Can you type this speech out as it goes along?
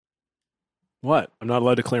What? I'm not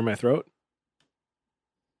allowed to clear my throat?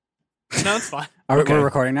 No, it's fine. We're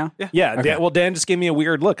recording now? Yeah. Okay. Dan just gave me a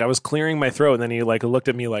weird look. I was clearing my throat, and then he like looked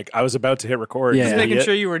at me like I was about to hit record. Yeah. Just You making idiot.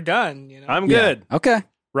 sure you were done. You know? I'm good. Yeah. Okay.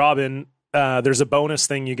 Robin, there's a bonus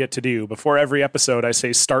thing you get to do. Before every episode, I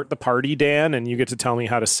say, start the party, Dan, and you get to tell me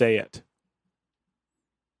how to say it.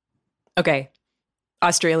 Okay.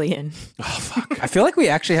 Australian. Oh, fuck. I feel like we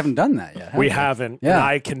actually haven't done that yet. We haven't. Yeah. And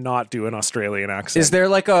I cannot do an Australian accent. Is there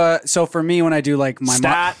like a... So for me, when I do like my...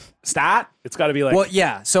 Stat? It's got to be like... Well,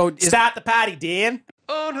 yeah. So... Stat the patty, Dan.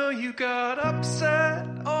 Oh no, you got upset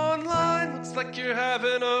online. Looks like you're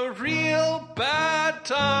having a real bad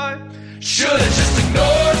time. Should've just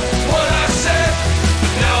ignored what I said,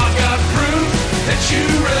 but now I've got proof that you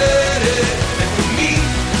read it. And for me,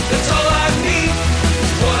 that's all I need.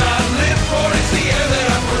 It's what I live for, it's the air that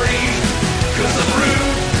I breathe. Cause I'm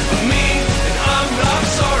rude, I'm mean, and I'm not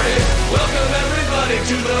sorry. Welcome everybody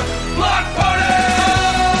to the block party.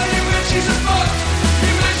 You bet she's a fuck.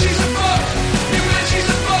 You bet she's a fuck. You bet she's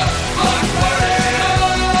a fuck. Block party.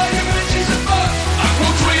 You bet she's a fuck. I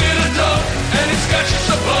quote tweeted a dump, and it's got you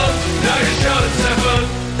so bummed. Now you're shouting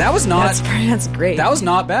 7. That was not... That's great. That was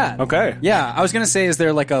not bad. Okay. Yeah, I was going to say, is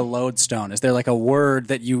there like a lodestone? Is there like a word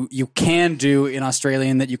that you can do in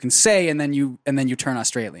Australian that you can say and then you turn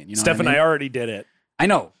Australian? You know Steph what and I I mean? already did it. I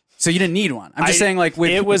know. So you didn't need one. I'm just saying like with...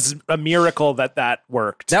 It was a miracle that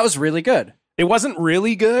worked. That was really good. It wasn't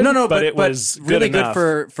really good. No, but it was really good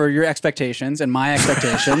enough. for your expectations and my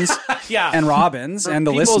expectations. Yeah. And Robin's For and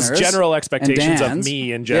the people's listeners. general and expectations of Dan's.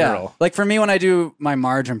 me in general. Yeah. Like for me, when I do my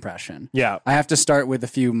Marge impression, Yeah. I have to start with a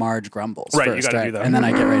few Marge grumbles Right, you first, gotta do that. and then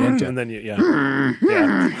I get right into it. And then yeah. Yeah.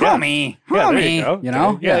 Homie, Yeah, there you go. you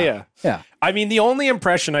know? Yeah. Yeah. I mean, the only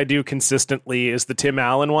impression I do consistently is the Tim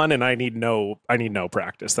Allen one, and I need no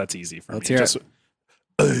practice. That's easy for Let's me. hear Just, it.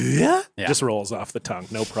 yeah? Yeah. Just rolls off the tongue,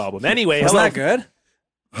 no problem. Anyway, Was hello, that good?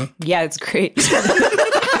 Yeah, it's great.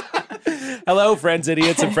 hello, friends,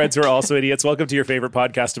 idiots, and friends who are also idiots. Welcome to your favorite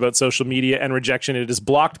podcast about social media and rejection. It is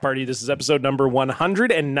Blocked Party. This is episode number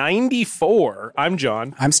 194. I'm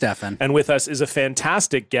John. I'm Stefan. And with us is a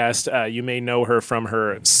fantastic guest. You may know her from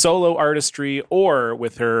her solo artistry or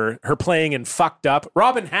with her playing in Fucked Up.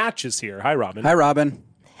 Robin Hatch is here. Hi, Robin. Hi, Robin.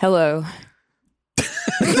 Hello.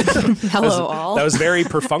 Hello, all. That was very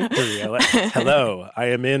perfunctory. Hello. I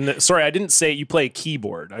am in... Sorry, I didn't say you play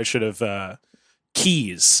keyboard. I should have...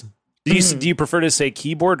 keys. Do you prefer to say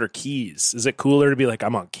keyboard or keys? Is it cooler to be like,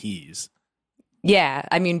 I'm on keys? Yeah,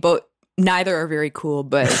 I mean, neither are very cool,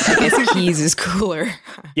 but I guess keys is cooler.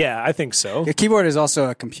 Yeah, I think so. A keyboard is also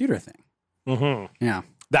a computer thing. Mm-hmm. Yeah.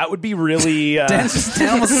 That would be really... Dan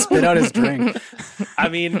almost spit out his drink. I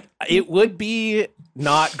mean, it would be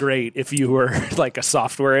not great if you were like a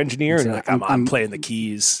software engineer and you're like, I'm playing the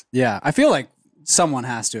keys. Yeah, I feel like someone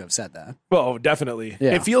has to have said that. Well, definitely.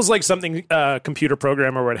 Yeah. It feels like something a computer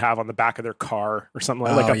programmer would have on the back of their car or something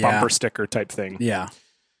like a bumper sticker type thing. Yeah.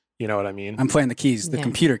 You know what I mean? I'm playing the keys, the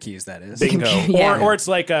computer keys, that is. Bingo. Yeah. Or it's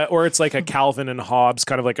like a Calvin and Hobbes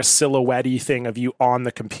kind of like a silhouette-y thing of you on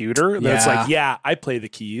the computer. Then it's like, yeah, I play the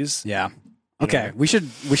keys. Yeah. Okay, we should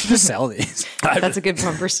just sell these. That's a good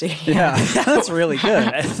bumper sticker. Yeah, that's really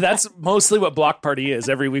good. That's mostly what Block Party is.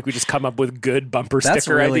 Every week we just come up with good bumper That's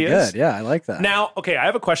sticker really ideas. good. Yeah, I like that. Now, okay, I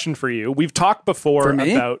have a question for you. We've talked before For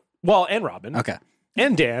me? about, well, and Robin. Okay.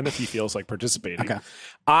 And Dan, if he feels like participating.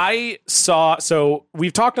 Okay. So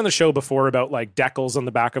we've talked on the show before about like decals on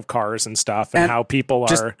the back of cars and stuff and how people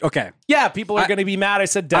are. Okay. Yeah, people are going to be mad. I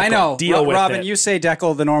said decal. I know. Deal with Robin, it. you say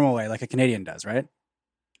decal the normal way, like a Canadian does, right?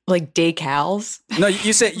 Like decals. No,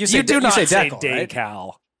 you say You do not say decal, right?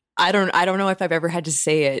 decal. I don't know if I've ever had to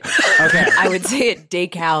say it. Okay. I would say it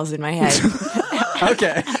decals in my head.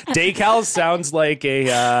 Okay. Decal sounds like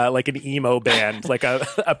an emo band, like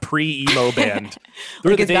a pre-emo band.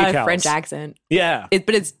 Like it's got a French accent. Yeah.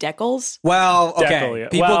 But it's decals. Well, okay. Decal, yeah.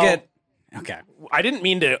 People Well, get okay. I didn't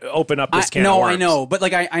mean to open up this can No, of worms. I know, but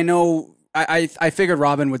like I know I figured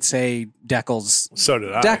Robin would say decals. So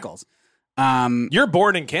did I. Decals. You're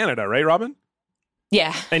born in Canada, right, Robin?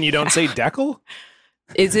 Yeah. And you don't say decal?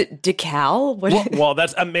 Is it decal? What? Well,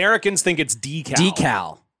 that's Americans think it's decal.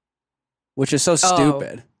 Decal, which is so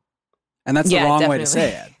stupid, and that's the Yeah, wrong way to definitely.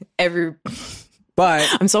 say it. But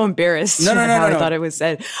I'm so embarrassed. No. I thought it was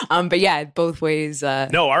said. But yeah, both ways.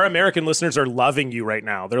 No, our American listeners are loving you right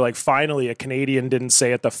now. They're like, finally, a Canadian didn't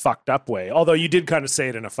say it the fucked up way. Although you did kind of say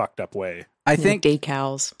it in a fucked up way. I think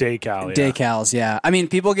decals. Decal, yeah. decals. Yeah, I mean,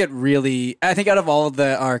 people get really. I think out of all of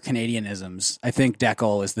our Canadianisms, I think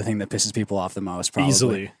decal is the thing that pisses people off the most. Probably.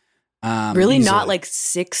 Easily. Really, Easily. not like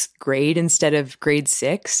 6th grade instead of grade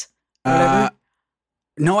 6. Or whatever.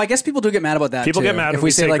 No, I guess people do get mad about that. People too. get mad if when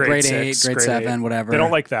we say like grade 6, 8, grade 7, eight. whatever. They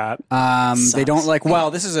don't like that. They don't like.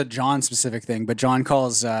 Well, this is a John specific thing, but John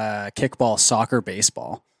calls kickball soccer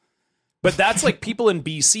baseball. But that's like people in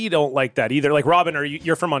BC don't like that either. Like Robin,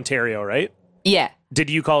 you're from Ontario, right? Yeah. Did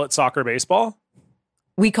you call it soccer baseball?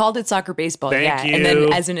 We called it soccer baseball. Thank yeah. you. And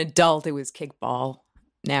then as an adult, it was kickball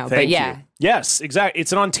now. Thank but yeah. you. Yes, exactly.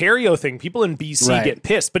 It's an Ontario thing. People in BC Right. get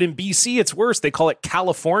pissed, but in BC it's worse. They call it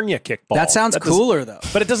California kickball. That sounds does- cooler though,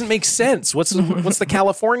 but it doesn't make sense. What's the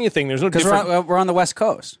California thing? There's no because different. we're on the West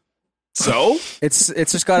Coast. So It's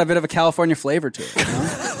just got a bit of a California flavor to it. You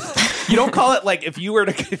know? you don't call it like if you were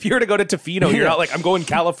to go to Tofino, you're not like I'm going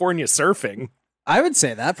California surfing. I would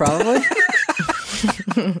say that probably.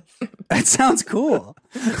 That sounds cool.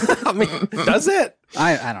 I mean, does it?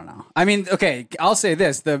 I don't know. I mean, okay, I'll say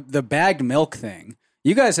this: the bagged milk thing.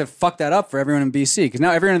 You guys have fucked that up for everyone in BC because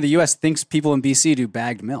now everyone in the U.S. thinks people in BC do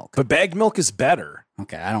bagged milk. But bagged milk is better.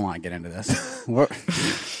 Okay, I don't want to get into this.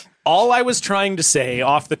 All I was trying to say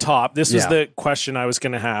off the top, this was Yeah. the question I was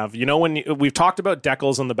going to have. You know, we've talked about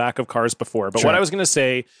decals on the back of cars before, but Sure. what I was going to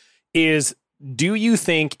say is, do you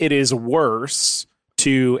think it is worse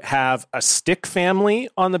to have a stick family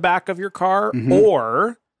on the back of your car Mm-hmm.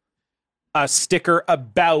 or a sticker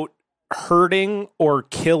about hurting or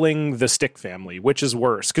killing the stick family? Which is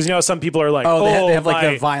worse? Because, you know, some people are like, They have like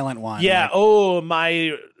my- the violent one. yeah, like-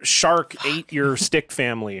 my shark ate your stick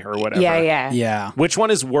family or whatever. Yeah. yeah. Which one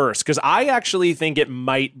is worse? Because I actually think it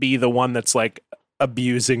might be the one that's like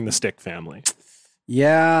abusing the stick family.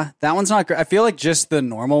 Yeah, that one's not great. I feel like just the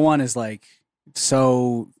normal one is like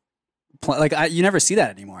so. You never see that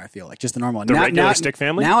anymore. I feel like just the normal one. The regular stick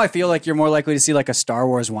family? Now I feel like you're more likely to see like a Star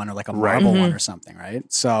Wars one or like a Right. Marvel one or something, right?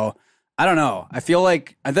 So I don't know. I feel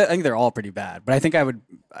like I think they're all pretty bad, but I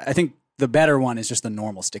think the better one is just the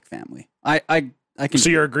normal stick family. I can. So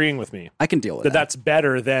you're agreeing with me I can deal with that that. that's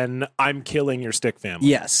better than I'm killing your stick family.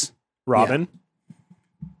 Yes. Robin?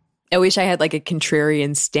 I wish I had like a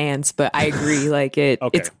contrarian stance, but I agree. Like Okay.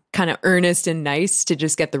 it's kind of earnest and nice to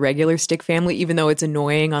just get the regular stick family, even though it's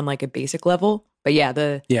annoying on like a basic level. But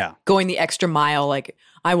yeah, Yeah. going the extra mile, like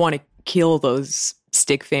I want to kill those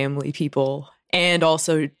stick family people and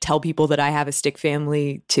also tell people that I have a stick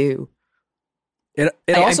family too. It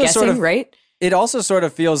I'm also guessing, sort of right? It also sort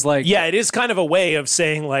of feels like Yeah, it is kind of a way of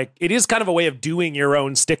saying like it is kind of a way of doing your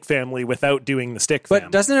own stick family without doing the stick family.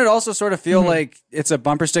 But doesn't it also sort of feel like it's a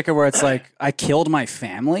bumper sticker where it's like, I killed my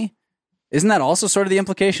family? Isn't that also sort of the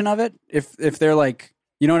implication of it? If they're like,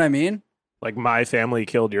 you know what I mean? Like my family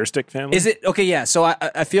killed your stick family? Is it okay? Yeah. So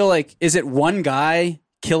I feel like, is it one guy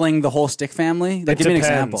killing the whole stick family? Like, It give me an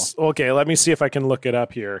example. depends. Okay, let me see if I can look it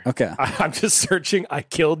up here. Okay. I'm just searching I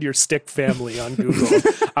killed your stick family on Google.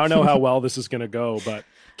 I don't know how well this is going to go, but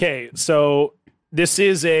okay, so this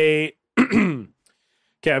is a okay,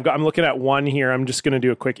 I'm looking at one here. I'm just going to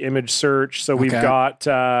do a quick image search. So we've Okay.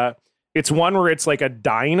 got it's one where it's like a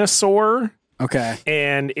dinosaur Okay.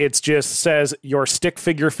 and it just says your stick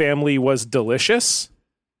figure family was delicious.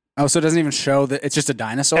 Oh, so it doesn't even show that it's just a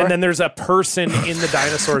dinosaur? And then there's a person in the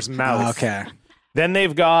dinosaur's mouth. Okay. Then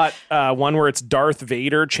they've got one where it's Darth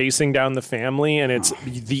Vader chasing down the family, and it's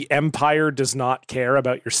the Empire does not care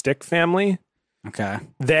about your stick family. Okay.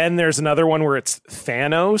 Then there's another one where it's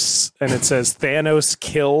Thanos, and it says Thanos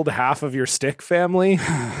killed half of your stick family.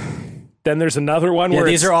 Then there's another one Yeah, where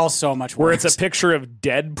these it's, are all so much where worse. it's a picture of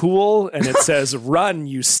Deadpool, and it says "Run,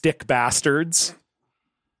 you stick bastards."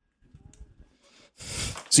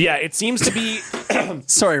 So yeah, it seems to be.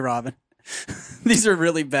 Sorry, Robin. These are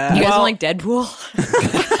really bad. You guys Well- don't like Deadpool?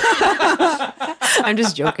 I'm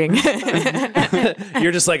just joking.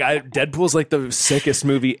 You're just like Deadpool's like the sickest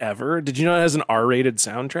movie ever. Did you know it has an R-rated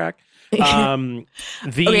soundtrack?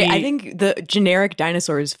 Okay, I think the generic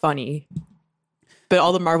dinosaur is funny, but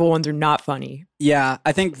all the Marvel ones are not funny. Yeah,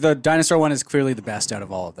 I think the dinosaur one is clearly the best out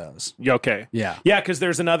of all of those. Okay. Yeah. Yeah, because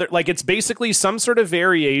there's another, like, it's basically some sort of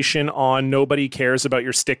variation on nobody cares about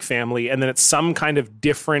your stick family, and then it's some kind of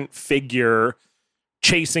different figure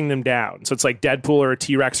chasing them down. So it's like Deadpool or a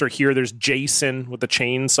T-Rex, or here there's Jason with a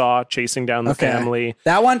chainsaw chasing down the family.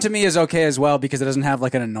 That one to me is okay as well because it doesn't have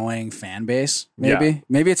like an annoying fan base. Maybe. Yeah.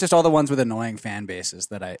 Maybe it's just all the ones with annoying fan bases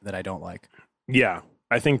that I don't like. Yeah,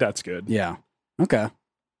 I think that's good. Yeah. Okay.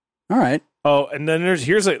 All right. Oh, and then this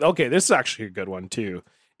is actually a good one too.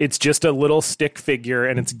 It's just a little stick figure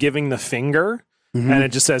and it's giving the finger, and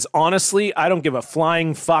it just says, honestly, I don't give a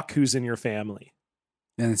flying fuck who's in your family.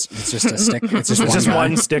 And it's just a stick. It's just It's one just guy.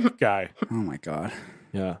 one stick guy. Oh my god.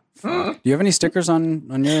 Yeah. Do you have any stickers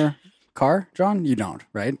on your car, John? You don't,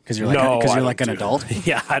 right? Because you're like No, because I you're don't like an do- adult.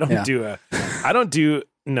 Yeah, I don't Yeah. do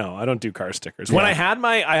No, I don't do car stickers. When Yeah.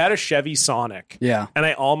 I had a Chevy Sonic, Yeah. and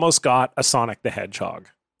I almost got a Sonic the Hedgehog.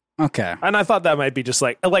 Okay. And I thought that might be just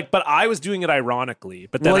like, but I was doing it ironically.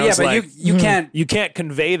 But then I was but like, you can't. you can't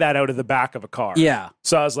convey that out of the back of a car. Yeah.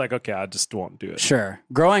 So I was like, okay, I just won't do it. Sure.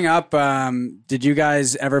 Growing up, did you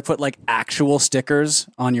guys ever put like actual stickers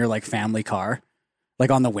on your like family car,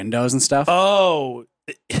 like on the windows and stuff? Oh,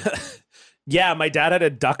 yeah. My dad had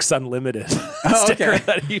a Ducks Unlimited sticker okay.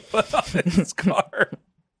 that he put on his car.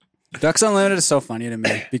 Ducks Unlimited is so funny to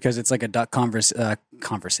me because it's like a duck conservation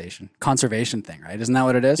thing, right? Isn't that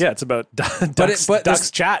what it is? Yeah, it's about ducks, but ducks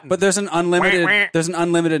there's- chatting. But there's an unlimited. There's an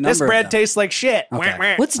unlimited number. this bread of them. tastes like shit.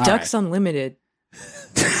 Okay. What's All Ducks Unlimited?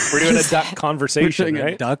 We're doing a duck We're conversation, doing a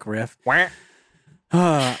right? duck riff.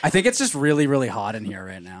 I think it's just really, really hot in here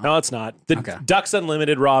right now. No, it's not. The Okay. Ducks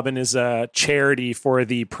Unlimited, Robin, is a charity for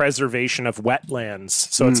the preservation of wetlands.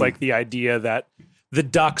 So it's like the idea that the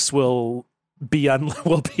ducks will be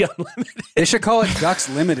unlimited. They should call it Ducks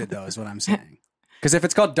Limited, though, is what I'm saying. Because if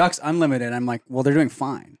it's called Ducks Unlimited, I'm like, well, they're doing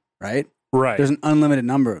fine, right? Right. There's an unlimited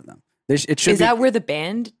number of them. It should Is be. that where the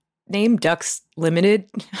band name Ducks Limited,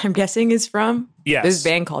 I'm guessing, is from? Yes. There's a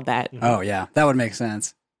band called that. Oh yeah, that would make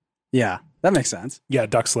sense. Yeah, that makes sense. Yeah,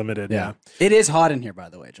 Ducks Limited. Yeah. It is hot in here, by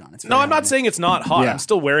the way, John. It's No, very I'm hot not in saying it's not hot. Yeah. I'm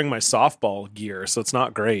still wearing my softball gear, so it's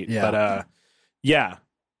not great. Yeah. But yeah.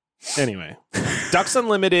 Anyway, Ducks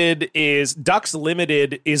Limited is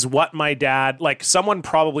what my dad, like, someone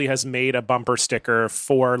probably has made a bumper sticker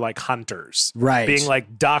for like hunters, Right. Being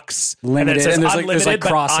like ducks Limited, and it says and there's unlimited, like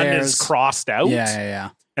but un crosshairs. is crossed out. Yeah.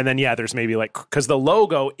 And then there's maybe like, because the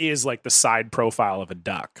logo is like the side profile of a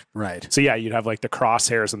duck. Right. So yeah, you'd have like the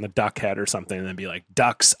crosshairs and the duck head or something, and then be like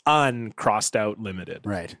Ducks Uncrossed Out Limited.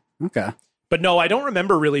 Right. Okay. But no, I don't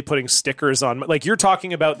remember really putting stickers on. Like, you're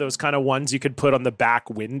talking about those kind of ones you could put on the back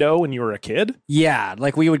window when you were a kid. Yeah,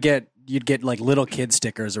 like you'd get like little kid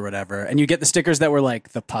stickers or whatever, and you get the stickers that were like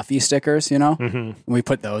the puffy stickers, you know. Mm-hmm. And we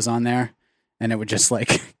put those on there, and it would just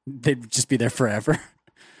like they'd just be there forever,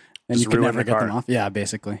 and Just you could ruin never the get them car. off. Yeah,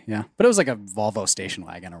 basically, yeah. But it was like a Volvo station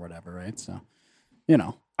wagon or whatever, right? So, you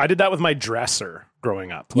know, I did that with my dresser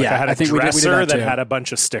growing up. Like, Yeah, I had a I think we did dresser that that too. had a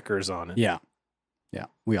bunch of stickers on it. yeah.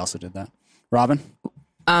 We also did that. Robin,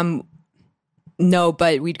 No,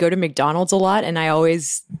 but we'd go to McDonald's a lot, and I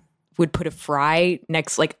always would put a fry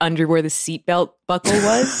next, like under where the seatbelt buckle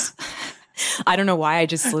was. I don't know why. I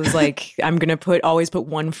just was like, I'm gonna always put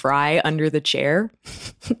one fry under the chair,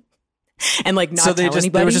 and like not so tell anybody.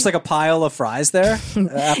 there was just like a pile of fries there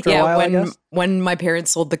after a while. I guess? when my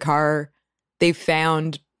parents sold the car, they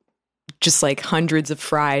found just like hundreds of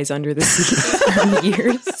fries under the seat for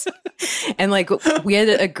years. And like we had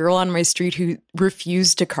a girl on my street who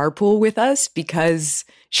refused to carpool with us because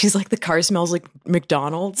she's like, the car smells like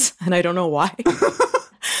McDonald's, and I don't know why.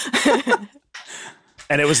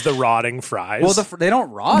 And it was the rotting fries. Well, they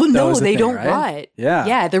don't rot. Well, though, no, is the they thing, don't right? rot.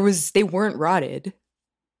 Yeah. They weren't rotted.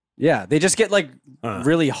 Yeah, they just get like Uh.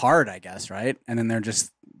 really hard, I guess, right? And then they're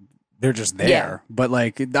just there. Yeah. But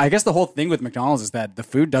like, I guess the whole thing with McDonald's is that the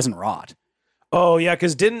food doesn't rot. Oh, yeah,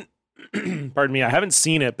 because pardon me, I haven't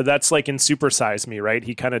seen it, but that's like in Super Size Me, right?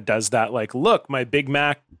 He kind of does that, like, look, my Big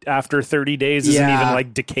Mac after 30 days isn't Yeah. even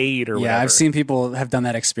like decayed or Yeah, whatever. I've seen people have done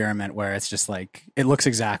that experiment where it's just like it looks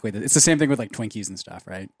exactly. It's the same thing with like Twinkies and stuff,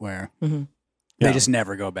 right? Where Mhm. they Yeah. just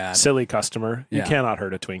never go bad. Silly customer. You Yeah. cannot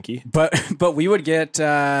hurt a Twinkie. But we would get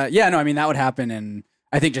I mean that would happen, and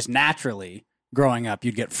I think just naturally growing up,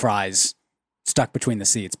 you'd get fries stuck between the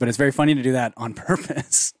seats. But it's very funny to do that on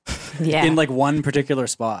purpose Yeah. in like one particular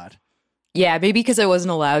spot. Yeah, maybe because I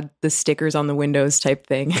wasn't allowed the stickers on the windows type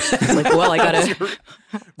thing. Like, well, I gotta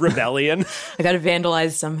Rebellion.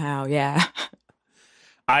 vandalize somehow. Yeah.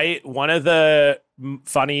 One of the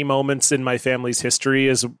funny moments in my family's history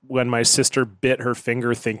is when my sister bit her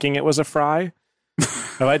finger thinking it was a fry.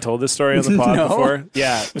 Have I told this story on the pod No. before?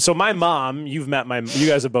 Yeah. So my mom, you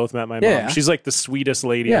guys have both met my mom. Yeah. She's like the sweetest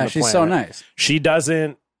lady on Yeah, the she's planet. so nice. She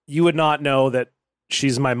doesn't, you would not know that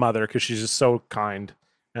she's my mother because she's just so kind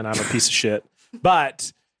and I'm a piece of shit.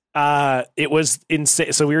 But it was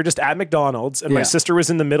insane. So we were just at McDonald's and my Yeah. sister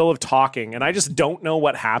was in the middle of talking and I just don't know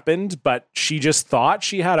what happened, but she just thought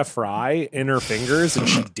she had a fry in her fingers and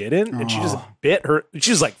she didn't. And she just bit her.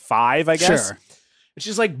 She was like 5, I guess. Sure. She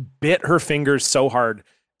just like bit her fingers so hard.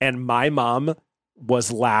 And my mom was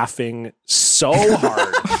laughing so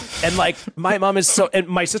hard. And like my mom is so, and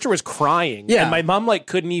my sister was crying. Yeah. And my mom like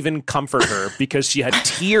couldn't even comfort her because she had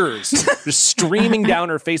tears just streaming down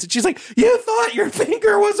her face. And she's like, you thought your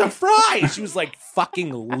finger was a fry. She was like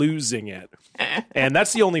fucking losing it. And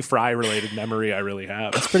that's the only fry related memory I really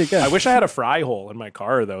have. That's pretty good. I wish I had a fry hole in my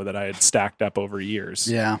car though that I had stacked up over years.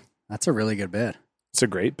 Yeah, that's a really good bit. It's a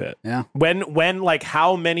great bit. Yeah. When like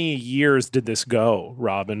how many years did this go,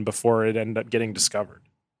 Robin, before it ended up getting discovered?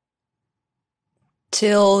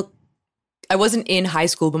 Till I wasn't in high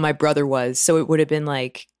school, but my brother was. So it would have been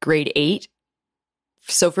like grade 8.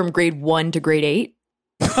 So from grade 1 to grade 8.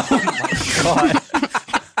 God.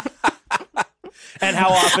 And how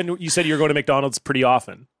often, you said you were going to McDonald's pretty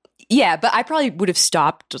often. Yeah, but I probably would have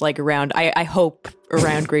stopped like around, I hope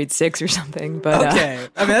around grade 6 or something. But Okay.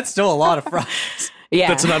 I mean, that's still a lot of fries. yeah.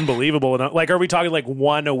 That's an unbelievable. Like, are we talking like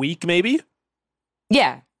one a week maybe?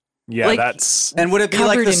 Yeah. Yeah, Like- that's... And would it be like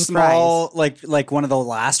Covered the in small, like one of the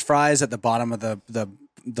last fries at the bottom of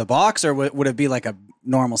the box, or would it be like a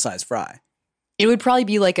normal size fry? It would probably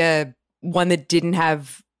be like a one that didn't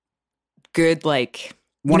have good, like,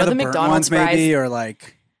 One you of know, the burnt McDonald's ones, maybe, fries? or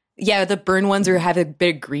like Yeah, the burn ones or have a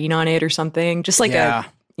bit of green on it or something. Just like Yeah.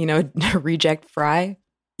 a reject fry.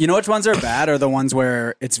 You know which ones are bad are the ones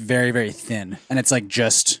where it's very, very thin and it's like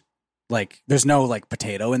just like there's no like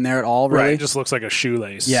potato in there at all. Really, Right, it just looks like a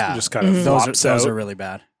shoelace. Yeah. It just kind of those flops out. are really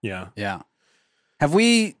bad. Yeah. Yeah. Have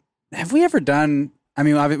we ever done? I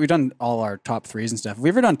mean, we've done all our top 3s and stuff. Have we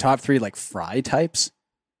ever done top 3 like fry types?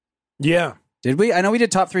 Yeah. Did we? I know we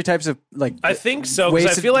did top 3 types of like. I think so, ways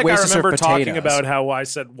because I to- feel like I ways to serve remember talking potatoes. about how I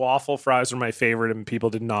said waffle fries were my favorite and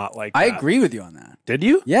people did not like that. I agree with you on that. Did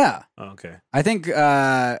you? Yeah, Oh, okay. I think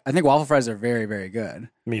waffle fries are very, very good.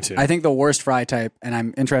 Me too. I think the worst fry type, and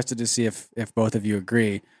I'm interested to see if both of you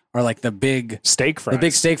agree, are like the big steak fries. the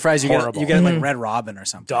big steak fries you Horrible. get at like Red Robin or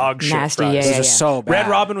something. Dog shit Nasty, fries. yeah, Those yeah. are so bad. Red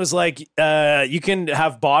Robin was like, you can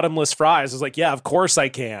have bottomless fries. I was like, yeah, of course I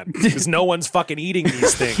can, because no one's fucking eating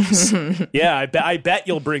these things. Yeah, I bet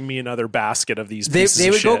you'll bring me another basket of these pieces They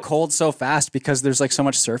of would go shit. cold so fast because there's like so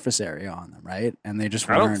much surface area on them, right? And they just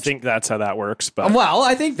I weren't. don't think that's how that works, but Well,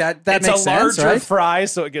 I think that it's makes a sense, larger right? fry,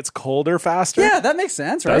 so it gets colder faster. Yeah, that makes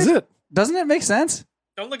sense, right? Does it? Doesn't it make sense?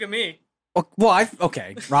 Don't look at me. Well,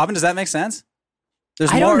 okay, Robin, does that make sense?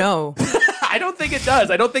 There's I more. don't know. I don't think it does.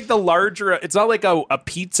 I don't think the larger, it's not like a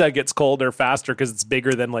pizza gets colder faster because it's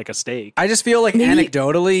bigger than like a steak. I just feel like Maybe-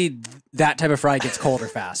 anecdotally, that type of fry gets colder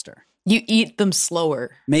faster. You eat them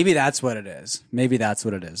slower. Maybe that's what it is.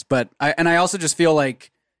 But I also just feel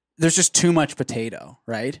like there's just too much potato,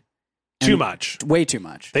 right? Too And much. Way too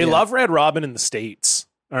much. They Yeah. love Red Robin in the States.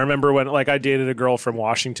 I remember when like I dated a girl from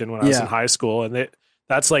Washington when I was Yeah. in high school, and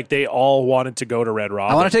that's like they all wanted to go to Red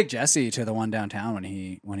Robin. I want to take Jesse to the one downtown when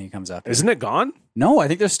he comes up. Isn't it gone? No, I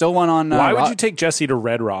think there's still one on. Why would you take Jesse to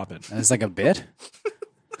Red Robin? It's like a bit.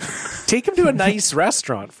 Take him to a nice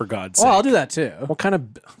restaurant, for God's sake. Well, I'll do that too. What kind of...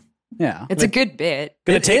 Yeah, It's a good bit.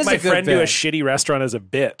 Gonna It take is my a good friend to a bit. shitty restaurant as a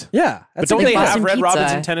bit. yeah. But That's don't a they good have Boston Red Robins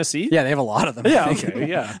pizza. in Tennessee? Yeah, they have a lot of them. I Yeah, think. okay,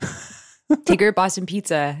 yeah. Take her to Boston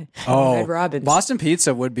Pizza. Oh, Red Robin's. Boston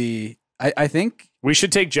Pizza would be. I think. We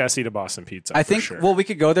should take Jesse to Boston Pizza. I for think. sure. Well, we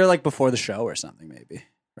could go there like before the show or something, maybe.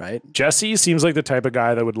 Right. Jesse seems like the type of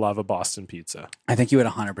guy that would love a Boston Pizza. I think you would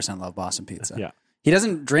 100% love Boston Pizza. Yeah. He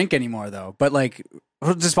doesn't drink anymore though. But like,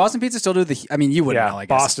 does Boston Pizza still do the? I mean, you wouldn't Yeah, know. I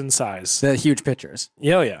guess Boston size. the huge pitchers.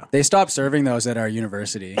 Yeah, yeah. They stopped serving those at our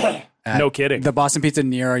university. At No kidding. The Boston Pizza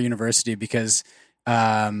near our university because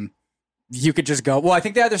you could just go. Well, I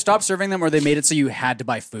think they either stopped serving them or they made it so you had to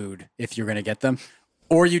buy food if you're going to get them.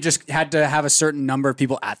 Or you just had to have a certain number of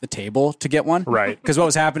people at the table to get one. Right. Because what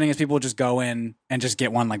was happening is people would just go in and just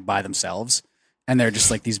get one like by themselves. And they're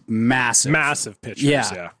just like these massive. pitchers. Yeah.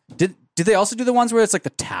 Yeah. Did they also do the ones where it's like the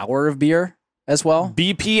tower of beer as well?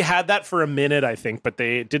 BP had that for a minute, I think, but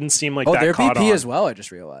they didn't seem like Oh, that they're caught BP on. as well, I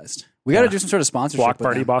just realized. We got to do some sort of sponsorship. Block with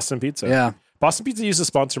Party them. Boston Pizza. Yeah. Boston Pizza used to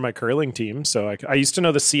sponsor my curling team, so I used to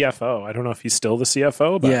know the CFO. I don't know if he's still the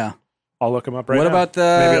CFO, but Yeah. I'll look him up right What now. about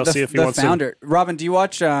Maybe I'll the see if he the wants founder? Robin, do you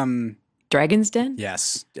watch Dragon's Den?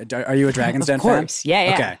 Yes. Are you a Dragon's Den Of course. fan? Yeah,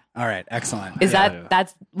 yeah. Okay. All right. Excellent. Is Yeah.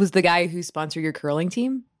 that was the guy who sponsored your curling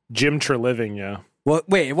team? Jim Treliving, yeah. Well,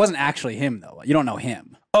 wait, it wasn't actually him though. You don't know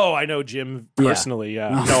him. Oh, I know Jim personally,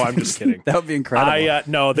 yeah. No, I'm just kidding. That would be incredible.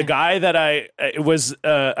 No, the guy that it was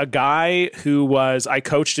a guy who I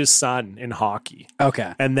coached his son in hockey.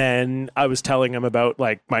 Okay. And then I was telling him about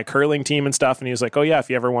like my curling team and stuff. And he was like, oh yeah, if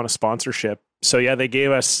you ever want a sponsorship. So yeah, they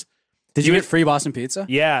gave us, Did you get free Boston Pizza?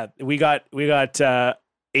 yeah, we got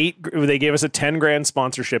 8, they gave us a 10 grand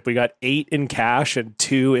sponsorship. We got 8 in cash and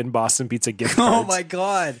 2 in Boston Pizza gift cards. Oh my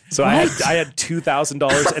god. So I had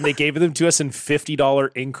 $2,000 and they gave them to us in $50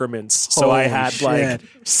 increments. So I Holy had like shit.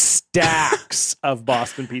 stacks of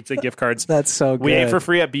Boston Pizza gift cards. That's so good. We ate for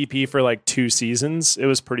free at BP for like 2 seasons. It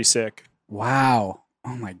was pretty sick. Wow.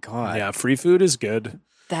 Oh my god. Yeah, free food is good.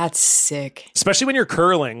 That's sick. Especially when you're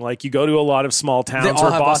curling. Like you go to a lot of small towns all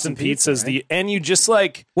where have Boston Boston Pizza, Pizza's right? and you just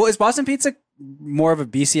like, Well, is Boston Pizza more of a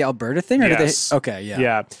BC Alberta thing? Or Yes. do they? Okay, yeah.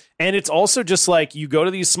 Yeah. And it's also just like you go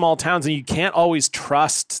to these small towns and you can't always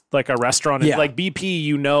trust like a restaurant. Yeah. Like BP,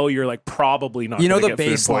 you're like probably not You know gonna the get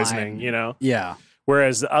food baseline. poisoning, Yeah.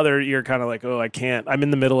 Whereas the other, you're kind of like, oh, I can't. I'm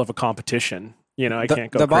in the middle of a competition. I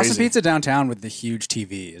can't go The crazy. Boston Pizza downtown with the huge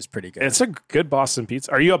TV is pretty good. It's a good Boston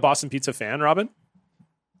Pizza. Are you a Boston Pizza fan, Robin?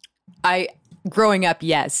 Growing up,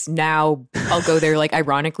 yes. Now I'll go there like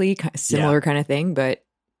ironically, similar kind of thing, but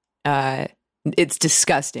it's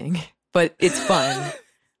disgusting. But it's fun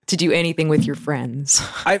to do anything with your friends.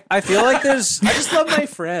 I feel like there's I just love my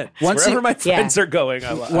friends. Once Wherever you- my friends are going,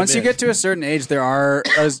 once you get to a certain age,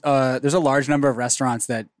 there's a large number of restaurants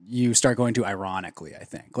that you start going to ironically, I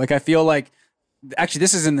think. Like I feel like actually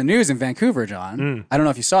this is in the news in Vancouver, John. I don't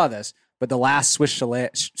know if you saw this, but the last Swiss Chalet.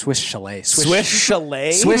 Swiss Chalet.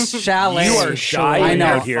 You are dying I know.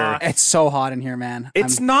 out here. It's so hot in here, man.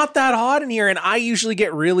 It's not that hot in here, and I usually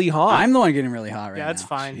get really hot. I'm the one getting really hot right now. Yeah, it's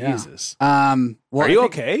fine. Yeah. Jesus. Well, Are I you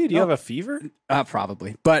think- okay? Do you have a fever?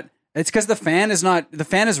 Probably, but it's because the fan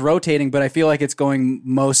is rotating, but I feel like it's going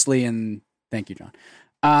mostly in. Thank you, John.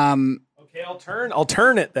 Okay, I'll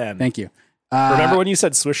turn it then. Thank you. Remember when you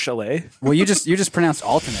said Swiss Chalet? Well, you just pronounced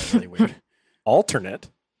alternate really weird. Alternate?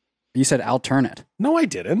 You said alternate. No, I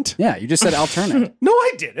didn't. Yeah, you just said alternate. No,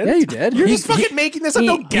 I didn't. Yeah, you did. You're He- just fucking making this up. he-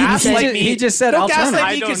 Don't he gaslight said- me. he just said Don't alternate. gaslight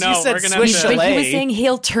I me don't because know. you said We're gonna Swiss have to- But he was Chalet. saying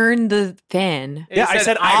he'll turn the fan. Yeah, I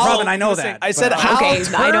said Robin, I know that. I said but- I'll Okay, I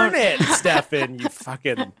turn don't- it, Stefan. You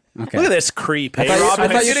fucking Okay. look at this creep. Hey, thought you- Robin, I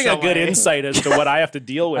thought I'm you getting a good Chalet. insight as to what I have to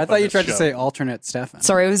deal with. I on thought you this tried to show. say alternate Stefan.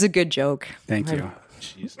 Sorry, it was a good joke. Thank you.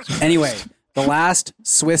 Jesus. Anyway, the last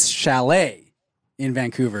Swiss Chalet in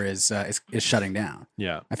Vancouver is shutting down.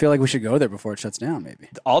 Yeah, I feel like we should go there before it shuts down. Maybe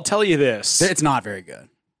I'll tell you this. it's not very good.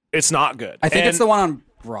 It's not good. I think And it's the one on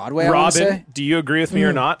Broadway. I wanna say. Robin, do you agree with me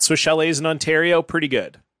or not? Swiss Chalets in Ontario, pretty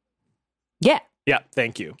good. Yeah, Yeah,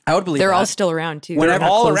 thank you. I would believe they're that. all still around too. They're They're not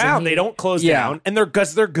all closing around. here. They don't close Yeah. down, and they're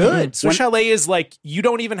good. Swiss When- Chalet is like you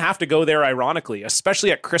don't even have to go there. Ironically,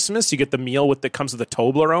 especially at Christmas, you get the meal that comes with the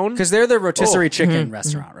Toblerone. because they're the rotisserie Oh. chicken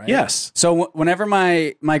restaurant, right? Yes. So whenever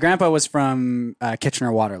my grandpa was from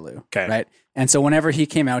Kitchener Waterloo, Okay. right, and so whenever he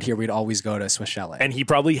came out here, we'd always go to Swiss Chalet. And he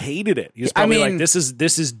probably hated it. He was I probably mean- like, "This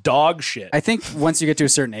is dog shit." I think once you get to a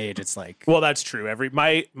certain age, it's like Well, that's true.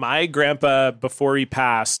 My grandpa, before he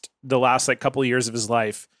passed, the last like couple of years of his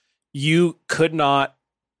life, you could not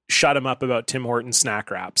shut him up about Tim Hortons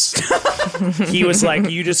snack wraps. He was like,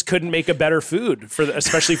 you just couldn't make a better food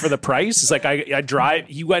especially for the price. It's like I drive.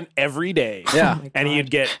 He went every day, Yeah. and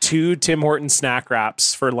he'd get 2 Tim Hortons snack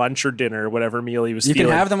wraps for lunch or dinner, whatever meal he was. you can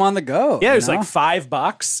feeling. have them on the go. Yeah, it you was know? like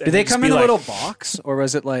 $5. Did they come in a little box, or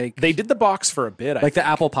was it like They did the box for a bit, I like the think.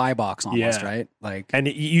 apple pie box almost, Yeah. right? Like, And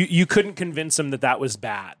you couldn't convince him that was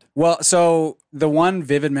bad. well, so the one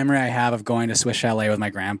vivid memory I have of going to Swiss Chalet with my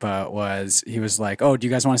grandpa was he was like, "Oh, do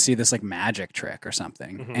you guys want to see this like magic trick or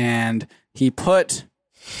something?" Mm-hmm. And he put,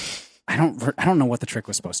 I don't know what the trick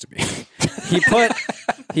was supposed to be.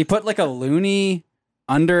 he put like a loonie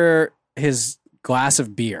under his glass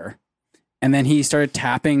of beer, and then he started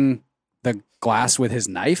tapping the glass with his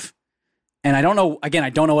knife. And I don't know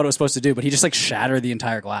what it was supposed to do, but he just like shattered the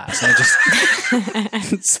entire glass and it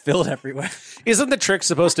just spilled everywhere. Isn't the trick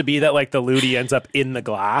supposed to be that like the loonie ends up in the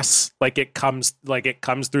glass, like it comes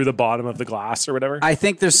through the bottom of the glass or whatever? I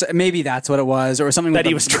think maybe that's what it was, or something That with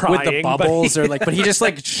he the, was with the trying, but bubbles, he- or like, but he just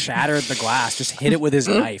like shattered the glass, just hit it with his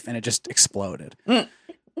knife, and it just exploded.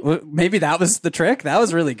 Well, maybe that was the trick. That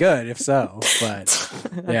was really good, if so. But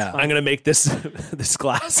yeah, I'm gonna make this this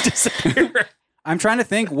glass disappear. I'm trying to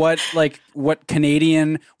think what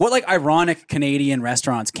ironic Canadian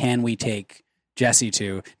restaurants can we take Jesse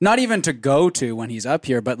to? Not even to go to when he's up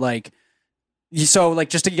here, but like, so like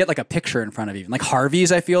just to get like a picture in front of even like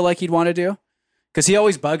Harvey's. I feel like he'd want to do because he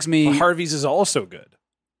always bugs me. Harvey's is also good.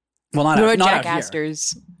 Well, not What out, about not Jack out here.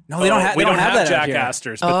 Astor's? No, they don't have. We They don't have that out Jack here.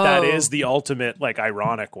 Astor's, but that Oh. is the ultimate like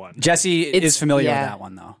ironic one. Jesse is familiar yeah. with that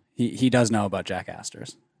one though. He does know about Jack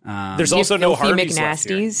Astor's. There's Do you also have no Filthy Harvey's left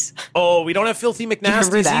here. McNasties. Oh, we don't have Filthy remember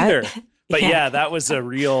McNasties that? either. But Yeah. yeah, that was a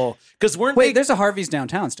real because weren't Wait, they? there's a Harvey's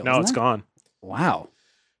downtown still. No, isn't it's there? gone. Wow,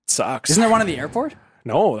 Sucks. isn't there one in the airport?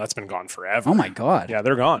 No, that's been gone forever. Oh my god. Yeah,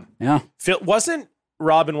 they're gone. Yeah. Wasn't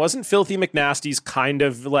Filthy McNasty's kind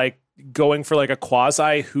of like going for like a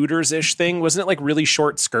quasi Hooters-ish thing? Wasn't it like really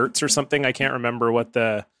short skirts or something? I can't remember what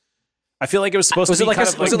the. I feel like it was supposed Was to it be like kind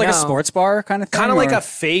a of was it like a No. sports bar kind of thing? kind of like or- a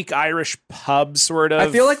fake Irish pub sort of.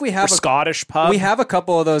 I feel like we have or a- Scottish pub. We have a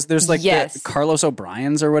couple of those. There's like Yes. the Carlos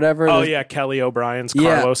O'Brien's or whatever. Oh There's- yeah, Kelly O'Brien's,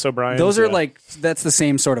 Yeah. Carlos O'Brien's. Those are yeah. like that's the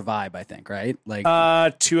same sort of vibe, I think, right? Like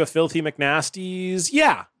to a Filthy McNasty's.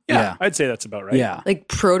 Yeah, Yeah. I'd say that's about right. Yeah. Like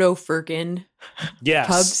proto Firkin Yes.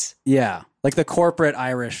 pubs. Yeah. Like the corporate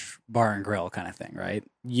Irish bar and grill kind of thing, right?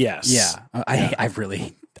 Yes. Yeah.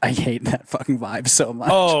 I hate that fucking vibe so much.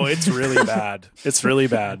 Oh, it's really bad. It's really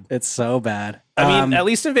bad. It's so bad. I mean, at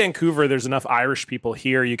least in Vancouver, there's enough Irish people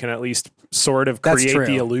here. You can at least sort of That's create true.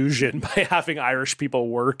 the illusion by having Irish people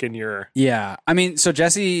work in your. Yeah. I mean, so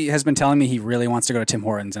Jesse has been telling me he really wants to go to Tim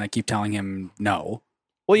Hortons, and I keep telling him no.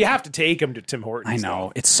 Well, you have to take him to Tim Hortons. I know.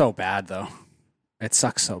 though. It's so bad, though. It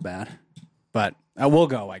sucks so bad. But we'll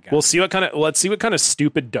go, I guess. Let's see what kind of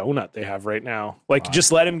stupid donut they have right now. Like,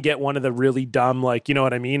 just let him get one of the really dumb, like, you know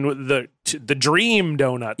what I mean, the dream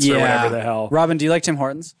donuts or whatever the hell. Robin, do you like Tim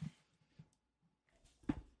Hortons?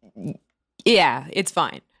 Yeah, it's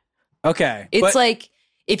fine. Okay. It's but- like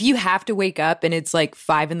if you have to wake up and it's like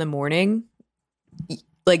 5 a.m,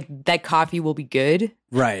 like that coffee will be good,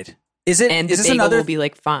 right. Is it? and Is the this bagel another? will be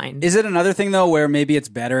like fine. Is it another thing though, where maybe it's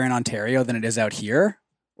better in Ontario than it is out here,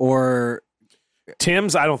 or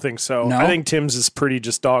Tim's, I don't think so. No? I think Tim's is pretty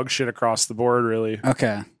just dog shit across the board, really.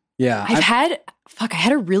 okay? Yeah. I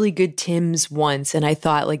had a really good Tim's once, and I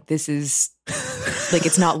thought like this is like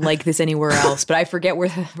it's not like this anywhere else, but I forget where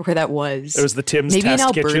that was. It was the Tim's maybe in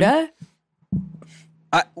test kitchen. Alberta.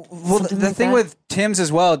 Well, Something the like thing that. with Tim's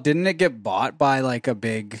as well, didn't it get bought by like a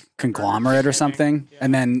big conglomerate or something?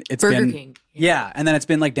 And then it's Burger been King. yeah, and then it's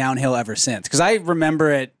been like downhill ever since. Because I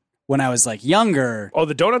remember it when I was like younger. Oh,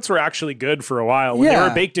 the donuts were actually good for a while. When they Yeah.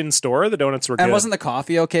 were baked in store, the donuts were good. And wasn't the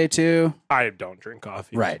coffee okay too? I don't drink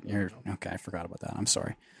coffee. Right. You're okay. I forgot about that. I'm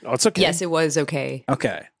sorry. Oh, it's okay. Yes, it was okay.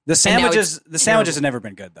 Okay. The now sandwiches. it's The sandwiches have never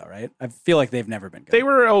been good though, right? I feel like they've never been good. They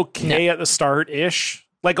were okay at the start ish.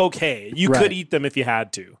 Like, okay. You Right. could eat them if you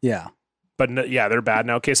had to. yeah. But yeah, they're bad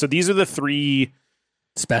now. Okay, so these are the 3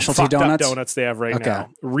 Specialty fucked donuts. up donuts they have right Okay. now.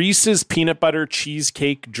 Reese's Peanut Butter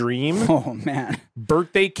Cheesecake Dream. Oh man.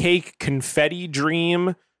 Birthday Cake Confetti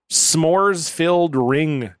Dream. S'mores Filled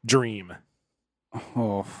Ring Dream.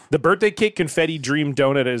 Oh. The Birthday Cake Confetti Dream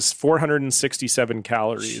donut is 467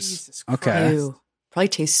 calories. Jesus Okay. Christ. Ew. Probably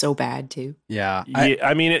tastes so bad too. Yeah.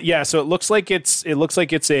 I mean, so it looks like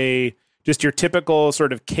it's a just your typical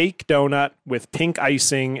sort of cake donut with pink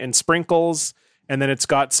icing and sprinkles, and then it's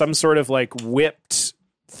got some sort of like whipped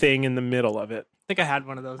thing in the middle of it. I think I had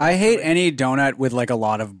one of those. I hate actually. any donut with like a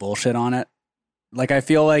lot of bullshit on it. Like I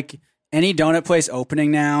feel like any donut place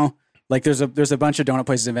opening now, like there's a bunch of donut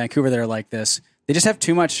places in Vancouver that are like this. They just have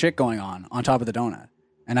too much shit going on top of the donut.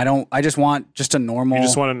 And I just want just a normal. You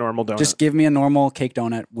just want a normal donut. Just give me a normal cake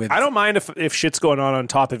donut with. I don't mind if shit's going on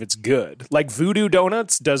top if it's good. Like Voodoo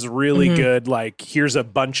Donuts does really good. Like here's a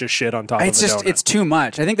bunch of shit on top It's of a just donut. it's too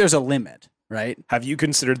much. I think there's a limit, right? Have you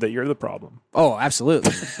considered that you're the problem? Oh,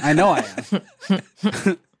 absolutely. I know I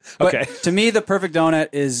am. But Okay. to me, the perfect donut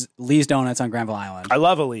is Lee's Donuts on Granville Island. I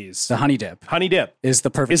love Elise. The honey dip Honey dip is the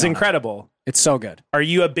perfect. is donut. incredible. It's so good. Are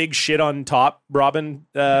you a big shit on top, Robin?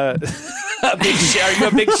 Are you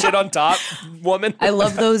a big shit on top woman? I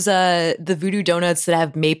love those the Voodoo donuts that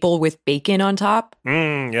have maple with bacon on top.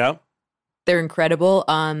 Yeah. They're incredible.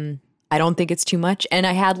 I don't think it's too much. And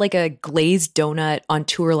I had like a glazed donut on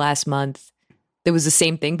tour last month. That was the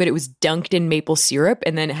same thing, but it was dunked in maple syrup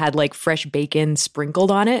and then it had like fresh bacon sprinkled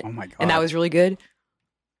on it. Oh my god! And that was really good.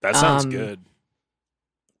 That sounds Um, good.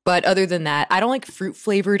 But other than that, I don't like fruit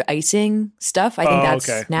flavored icing stuff. I think that's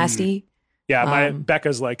okay. nasty. Yeah, my um,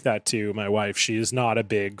 Becca's like that too. My wife, she is not a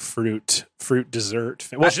big fruit dessert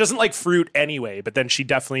fan. Well, she doesn't like fruit anyway, but then she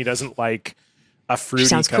definitely doesn't like a fruity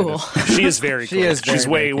sounds kind cool. of. She is very She cool. is She's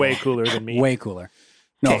very, way very cool. cooler than me. way cooler.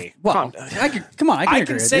 No, Okay, well, calm- come on. I can, I agree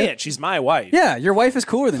can with say you. it. She's my wife. Yeah, your wife is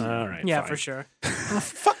cooler than you. All right. Yeah, fine. for sure.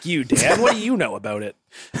 Fuck you, Dan. What do you know about it?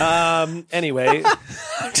 Anyway,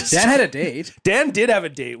 Dan had a date. Dan did have a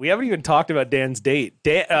date. We haven't even talked about Dan's date.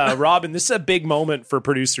 Robin, this is a big moment for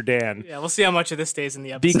producer Dan. Yeah, we'll see how much of this stays in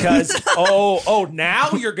the episode. Because now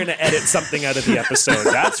you're gonna edit something out of the episode.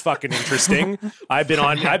 That's fucking interesting. I've been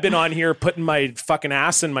on here putting my fucking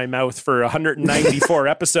ass in my mouth for 194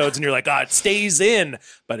 episodes, and you're like, it stays in.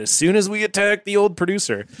 But as soon as we attack the old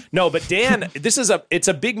producer, no. But Dan, it's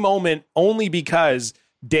a big moment only because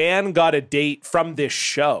Dan got a date from this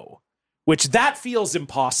show, which that feels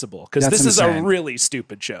impossible because That's this is insane. a really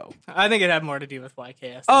stupid show. I think it had more to do with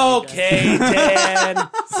YKS. Okay, Dan.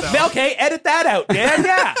 Okay, edit that out, Dan.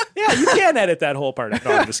 Yeah, you can edit that whole part out.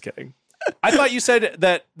 No, I'm just kidding. I thought you said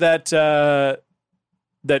that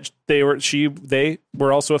they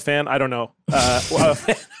were also a fan. I don't know.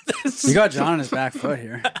 You got John on his back foot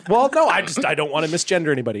here. Well, no, I don't want to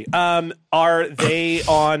misgender anybody. Are they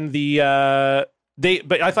on the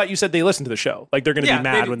But I thought you said they listen to the show. Like they're going to be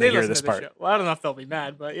mad when they hear listen this to the part. show. Well, I don't know if they'll be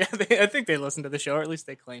mad, but yeah, I think they listen to the show, or at least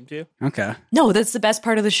they claim to. Okay. No, that's the best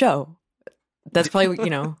part of the show. That's probably,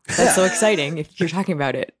 that's so exciting if you're talking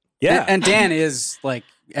about it. Yeah. And Dan is like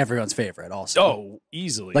everyone's favorite also. Oh,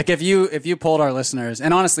 easily. Like if you polled our listeners,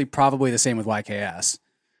 and honestly, probably the same with YKS.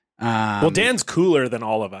 Well, Dan's cooler than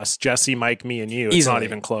all of us. Jesse, Mike, me, and you. It's Easily. not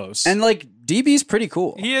even close. And like DB's pretty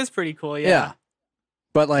cool. He is pretty cool, yeah. yeah.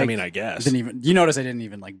 But like, I mean, I guess. you notice I didn't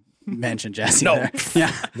even like mention Jesse. No. there.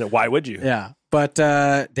 Yeah. Why would you? Yeah. But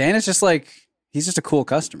Dan is just like, he's just a cool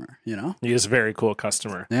customer, He is a very cool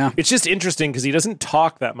customer. Yeah. It's just interesting because he doesn't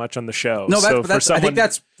talk that much on the show. No, so that's I think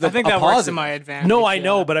that's I think a that works positive. to my advantage. No, I yeah.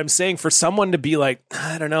 know, but I'm saying for someone to be like,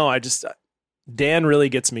 I don't know, Dan really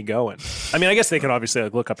gets me going. I mean, I guess they can obviously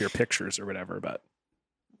like look up your pictures or whatever, but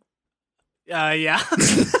Yeah.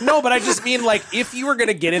 no, but I just mean like if you were going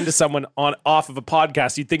to get into someone off of a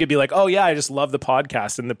podcast, you'd think it'd be like, oh yeah, I just love the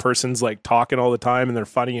podcast, and the person's like talking all the time and they're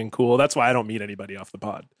funny and cool. That's why I don't meet anybody off the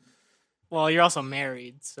pod. Well, you're also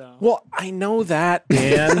married, so. Well, I know that,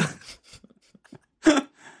 Dan.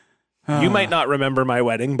 You might not remember my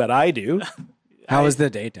wedding, but I do. How was the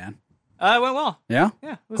date, Dan? It went well. Yeah.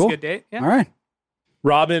 Yeah, it was Cool. a good date. Yeah. All right.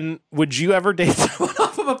 Robin, would you ever date someone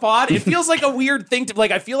off of a pod? It feels like a weird thing to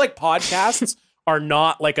like. I feel like podcasts are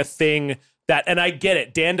not like a thing that, and I get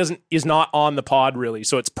it. Dan is not on the pod really,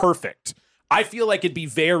 so it's perfect. I feel like it'd be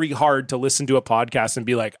very hard to listen to a podcast and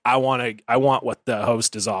be like, I want what the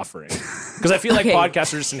host is offering, because I feel like Okay.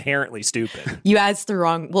 podcasts are just inherently stupid. You asked the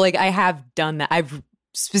wrong. Well, like I have done that. I've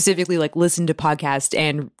specifically like listened to podcasts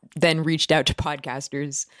and then reached out to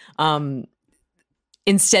podcasters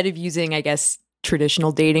instead of using, I guess,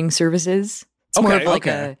 traditional dating services. It's more Okay, of like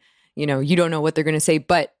okay. you don't know what they're going to say.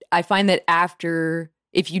 But I find that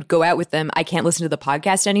if you go out with them, I can't listen to the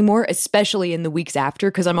podcast anymore, especially in the weeks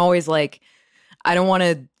after, because I'm always like, I don't want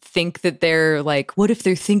to think that they're like, what if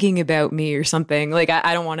they're thinking about me or something? Like,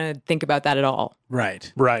 I don't want to think about that at all.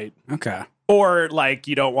 Right. Right. Okay. Or like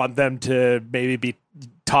you don't want them to maybe be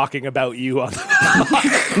talking about you on the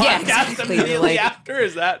podcast Yeah, exactly. immediately Like- after.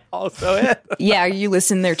 Is that also it? Yeah, you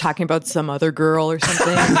listen, they're talking about some other girl or something.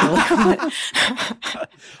 You're like, what?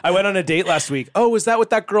 I went on a date last week. Oh, was that with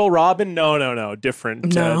that girl Robin? No.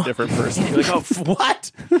 Different No. different person. You're like, oh,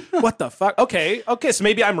 what? What the fuck? Okay. So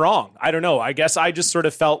maybe I'm wrong. I don't know. I guess I just sort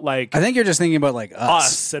of felt like I think you're just thinking about like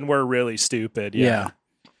us and we're really stupid. Yeah.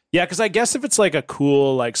 Yeah, because I guess if it's like a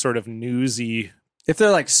cool, like sort of newsy. If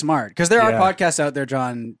they're like smart, because there are Yeah. podcasts out there,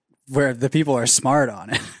 John, where the people are smart on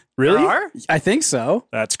it. Really? There are? I think so.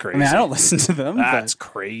 That's crazy. I mean, I don't listen to them. That's but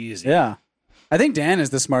crazy. yeah. I think Dan is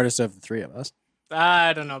the smartest of the three of us.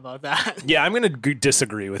 I don't know about that. Yeah, I'm going to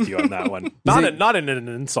disagree with you on that one. Not in an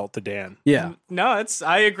insult to Dan. Yeah. No,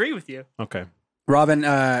 I agree with you. Okay. Robin,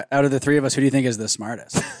 out of the three of us, who do you think is the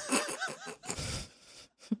smartest?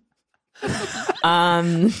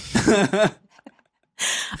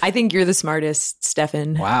 I think you're the smartest,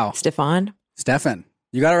 Stefan. Wow. Stefan. Stefan,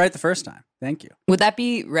 you got it right the first time. Thank you. Would that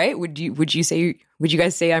be right? Would you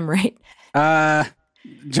guys say I'm right?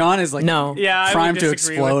 John is like No. Yeah, I would primed to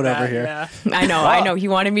disagree explode with that, over here. Yeah. I know. He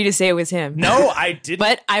wanted me to say it was him. No, I didn't.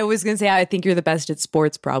 But I was going to say I think you're the best at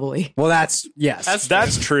sports, probably. Well, that's yes.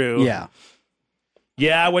 That's true. yeah.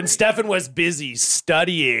 Yeah, when Stefan was busy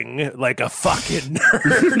studying like a fucking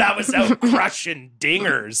nerd, I was out crushing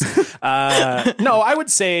dingers. No, I would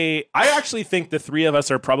say, I actually think the three of us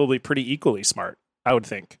are probably pretty equally smart, I would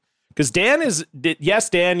think. Because Dan,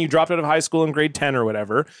 you dropped out of high school in grade 10 or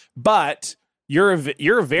whatever, but you're a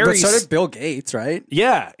very... But so did Bill Gates, right?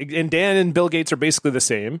 Yeah, and Dan and Bill Gates are basically the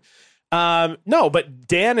same. No, but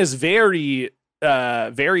Dan is very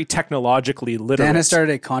technologically literate. Dan has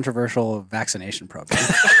started a controversial vaccination program.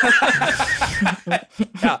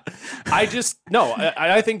 Yeah,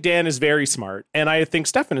 I think Dan is very smart, and I think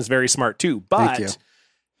Stefan is very smart too. Thank you. But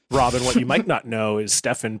Robin, what you might not know is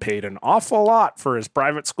Stefan paid an awful lot for his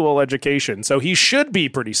private school education, so he should be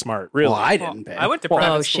pretty smart. Really, Well, I didn't pay. I went to private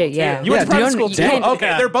Oh, school shit, too. yeah. you went to Yeah, private you school don't- too. you can't- Okay,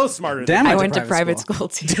 yeah. they're both smarter. Dan than I me. went to private school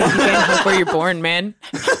too. You can't help where you're born, man.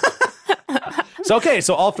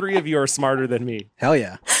 So all three of you are smarter than me. Hell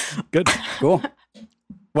yeah. Good. Cool.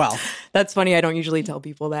 Well, That's funny. I don't usually tell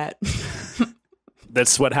people that.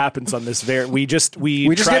 That's what happens on this. We just we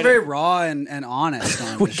just try get to- very raw and honest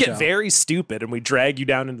on we this get show. very stupid and we drag you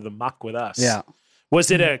down into the muck with us. Yeah. Was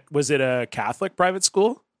it a Catholic private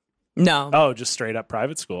school? No. Oh, just straight up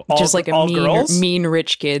private school. just like a all girls? mean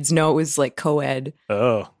rich kids. No, it was like co-ed.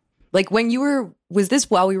 Oh, Like when was this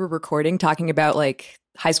while we were recording talking about like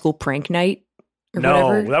high school prank night or no,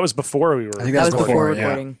 whatever? that was before we were. I think That was before yeah.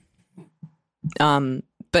 recording.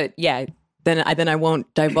 But yeah, then I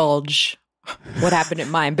won't divulge what happened at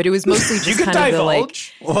mine, but it was mostly You just can kind of the, like,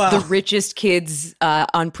 divulge. the richest kids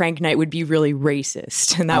on prank night would be really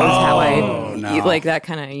racist. And that was how I, no. like that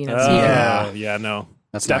kind of, Yeah, no.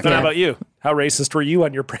 That's not Stefan, good. how about you? How racist were you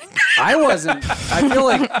on your prank? I wasn't. I feel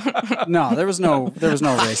like no, there was no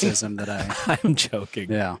racism that I. I'm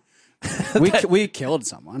joking. Yeah, we killed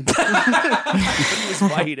someone. He was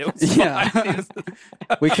white. It was Yeah, fine.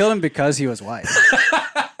 we killed him because he was white.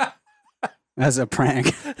 As a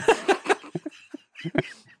prank.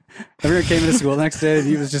 Everyone came to school the next day and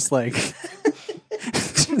he was just like,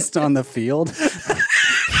 just on the field.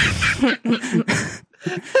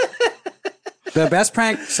 The best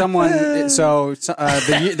prank someone, so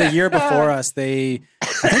the year before us, I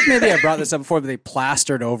think maybe I brought this up before, but they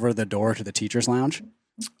plastered over the door to the teacher's lounge.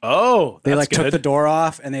 Oh, They that's like good. took the door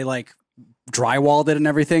off and they like drywalled it and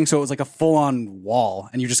everything. So it was like a full on wall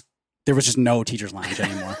and there was just no teacher's lounge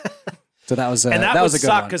anymore. So that was and that, was would a good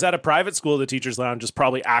suck one. because at a private school, the teacher's lounge is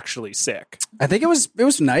probably actually sick. I think it was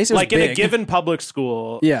nice. It was Like in a big. given public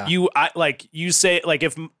school, Yeah. you say like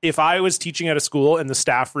if I was teaching at a school and the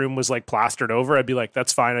staff room was like plastered over, I'd be like,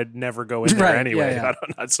 that's fine. I'd never go in there Right, anyway. yeah,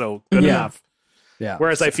 yeah. That's so good Yeah. enough. Yeah.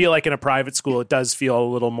 Whereas I feel like in a private school, it does feel a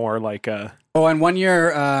little more like a. Oh, and one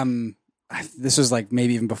year, this was like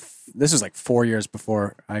maybe even this was like 4 years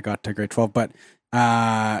before I got to grade 12, but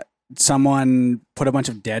someone put a bunch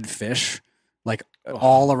of dead fish like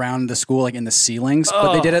all around the school, like in the ceilings,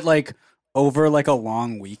 but they did it like over like a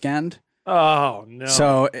long weekend. Oh no!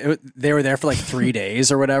 So they were there for like 3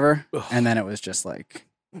 days or whatever. And then it was just like,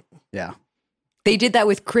 yeah. They did that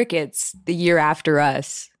with crickets the year after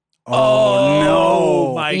us. Oh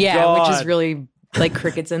no. my yeah, god! which is really like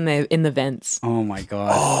crickets in the vents. Oh my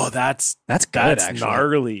God. Oh, that's That's good, that's actually.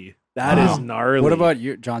 gnarly. That Wow. is gnarly. What about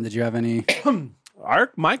you, John? Did you have any?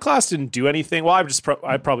 my class? Didn't do anything. Well,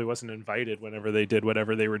 I probably wasn't invited whenever they did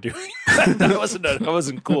whatever they were doing. that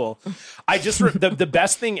wasn't cool. I just the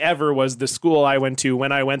best thing ever was the school I went to.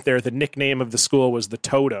 When I went there, the nickname of the school was the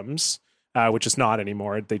Totems, which is not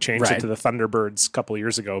anymore. They changed Right. it to the Thunderbirds a couple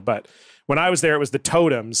years ago. But when I was there, it was the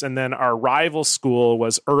Totems, and then our rival school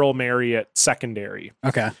was Earl Marriott Secondary.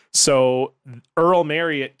 Okay. So Earl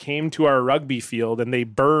Marriott came to our rugby field and they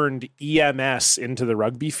burned EMS into the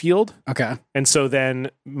rugby field. Okay. And so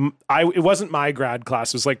then it wasn't my grad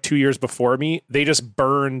class. It was like 2 years before me. They just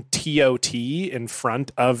burned TOT in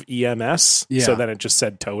front of EMS. Yeah. So then it just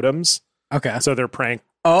said Totems. Okay. So their prank.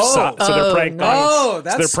 Oh. so their prank nice. Oh,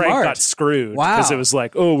 that's their prank smart. got screwed. Wow. Because it was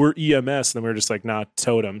like, oh, we're EMS. And then we were just like, nah,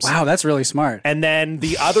 Totems. Wow, that's really smart. And then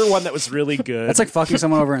the other one that was really good. That's like fucking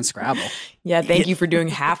someone over in Scrabble. Yeah, thank you for doing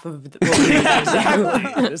half of what we Yeah, did.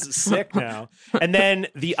 exactly. This is sick now. And then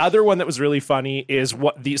the other one that was really funny is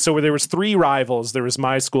so there was three rivals. There was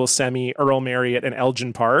my school, Semi, Earl Marriott, and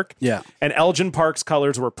Elgin Park. Yeah. And Elgin Park's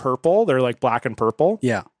colors were purple. They're like black and purple.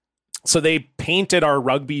 Yeah. So they painted our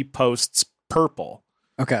rugby posts purple.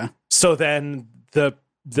 Okay. So then the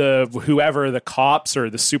whoever, the cops or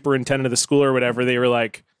the superintendent of the school or whatever, they were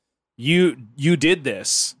like, you did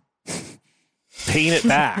this. Paint it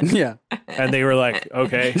back. Yeah. And they were like,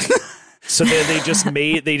 okay. So then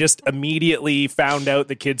they just immediately found out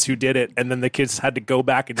the kids who did it, and then the kids had to go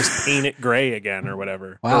back and just paint it gray again or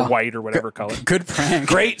whatever. Wow. Or white or whatever color. Good prank.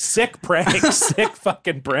 Great, sick prank. Sick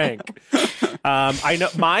fucking prank. I know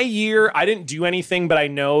my year, I didn't do anything, but I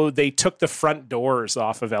know they took the front doors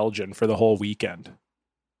off of Elgin for the whole weekend.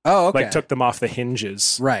 Oh, okay. Like took them off the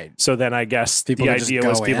hinges. Right. So then I guess People the could just idea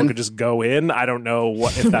was go people in? could just go in. I don't know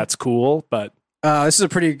if that's cool, but This is a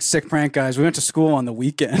pretty sick prank, guys. We went to school on the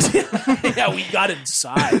weekend. yeah, we got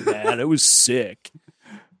inside, man. It was sick.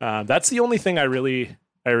 That's the only thing I really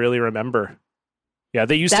remember. Yeah,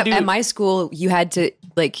 they used to do At my school, you had to,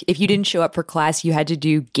 like, if you didn't show up for class, you had to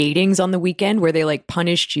do gatings on the weekend where they, like,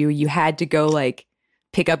 punished you. You had to go, like,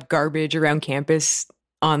 pick up garbage around campus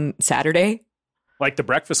on Saturday. like the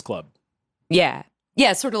Breakfast Club. Yeah.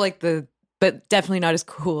 Yeah, sort of like but definitely not as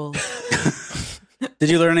cool. Did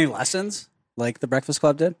you learn any lessons like the Breakfast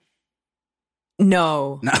Club did?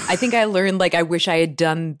 No. I think I learned, like, I wish I had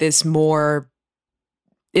done this more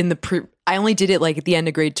in I only did it, like, at the end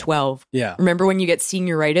of grade 12. Yeah. Remember when you get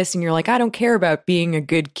senioritis and you're like, I don't care about being a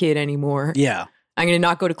good kid anymore. Yeah. I'm going to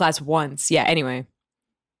not go to class once. Yeah, anyway.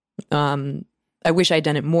 I wish I'd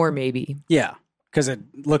done it more, maybe. Yeah. Because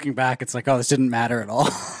looking back, it's like, oh, this didn't matter at all.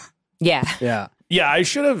 Yeah. Yeah. Yeah,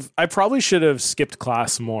 I probably should have skipped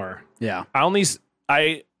class more. Yeah.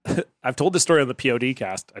 I've told this story on the POD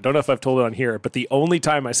cast. I don't know if I've told it on here, but the only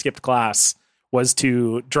time I skipped class was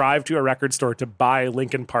to drive to a record store to buy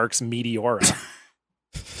Linkin Park's Meteora.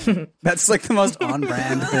 That's like the most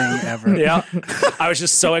on-brand thing ever. Yeah. I was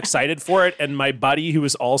just so excited for it. And my buddy, who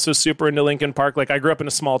was also super into Linkin Park, like I grew up in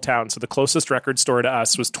a small town, so the closest record store to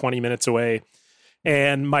us was 20 minutes away.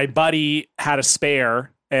 And my buddy had a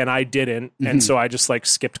spare and I didn't. And so I just like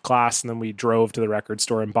skipped class and then we drove to the record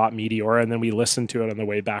store and bought Meteor and then we listened to it on the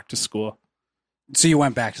way back to school. So you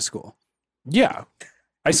went back to school. Yeah.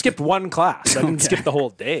 I skipped one class. I didn't skip the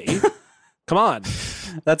whole day. Come on.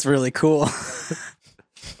 That's really cool.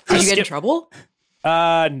 Did you get in trouble?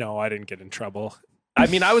 No, I didn't get in trouble. I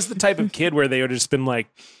mean, I was the type of kid where they would have just been like,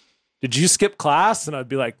 "Did you skip class?" And I'd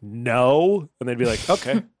be like, "No." And they'd be like,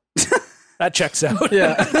 "Okay. That checks out."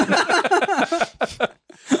 Yeah.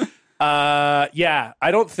 Yeah,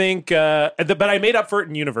 I don't think, but I made up for it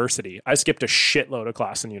in university. I skipped a shitload of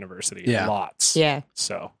class in university. Yeah. Lots. Yeah.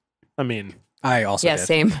 So, I mean, I also Yeah, did.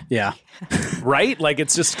 same. Yeah. right? Like,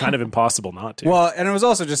 it's just kind of impossible not to. Well, and it was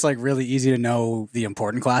also just like really easy to know the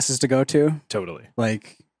important classes to go to. Totally.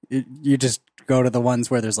 Like you just go to the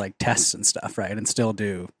ones where there's like tests and stuff, right? And still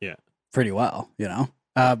do pretty well, you know?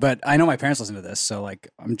 But I know my parents listen to this, so like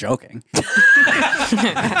I'm joking.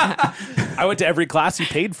 I went to every class you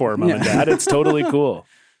paid for, Mom and Dad. It's totally cool.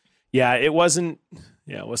 Yeah, it wasn't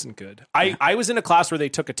good. I was in a class where they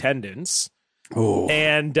took attendance. Oh,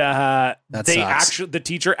 And sucks. the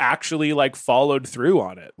teacher actually like followed through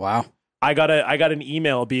on it. wow. I got an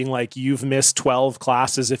email being like, "You've missed 12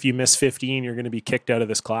 classes. If you miss 15, you're going to be kicked out of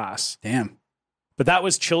this class." Damn. But that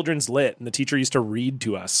was children's lit, and the teacher used to read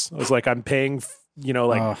to us. I was like, "I'm paying,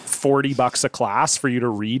 $40 a class for you to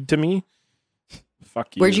read to me."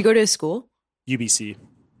 Fuck you. Where'd you go to school? UBC.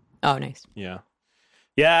 Oh, nice. Yeah.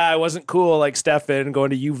 Yeah, I wasn't cool like Stefan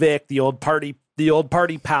going to UVic, the old party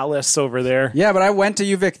palace over there. Yeah, but I went to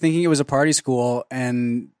UVic thinking it was a party school,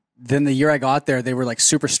 and then the year I got there, they were like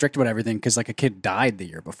super strict about everything because like a kid died the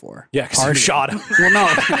year before. Yeah, because you shot him. Well, no.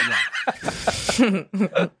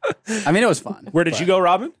 I mean, it was fun. Where did you go,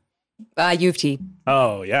 Robin? U of T.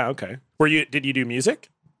 Oh, yeah, okay. Did you do music?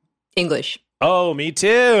 English. Oh, me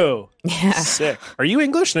too. Yeah. Sick. Are you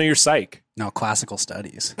English? No, you're psych. No, classical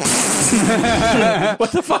studies.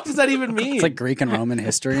 What the fuck does that even mean? It's like Greek and Roman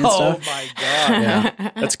history and oh stuff. my God.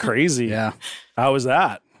 Yeah. That's crazy. Yeah. How was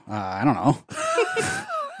that? I don't know.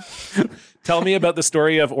 Tell me about the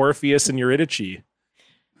story of Orpheus and Eurydice.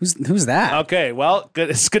 Who's that? Okay, well, good.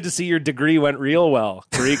 It's good to see your degree went real well.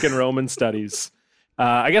 Greek and Roman studies.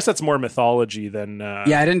 I guess that's more mythology than.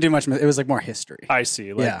 Yeah, I didn't do much. It was like more history. I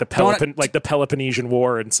see, like Yeah. the Peloponnesian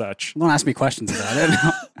War and such. Don't ask me questions about it.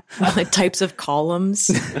 Like types of columns.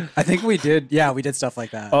 I think we did. Yeah, we did stuff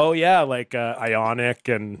like that. Oh yeah, like Ionic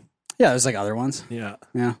and Yeah, there's like other ones. yeah.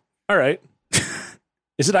 Yeah. All right.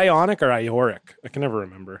 Is it Ionic or Ioric? I can never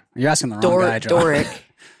remember. You're asking the wrong guy, John.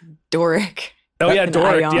 Doric. Oh yeah, And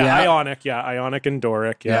Doric. Ionic. Yeah, Yeah. Ionic. Yeah, Ionic and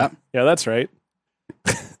Doric. Yeah, yeah, that's right.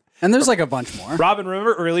 And there's like a bunch more. Robin,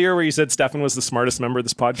 remember earlier where you said Stefan was the smartest member of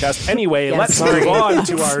this podcast? Anyway, Yes. let's move on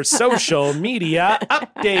to our social media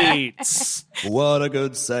updates. What a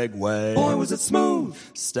good segue. Boy, was it smooth.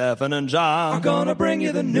 Stefan and John are gonna bring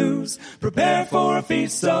you the news. Prepare for a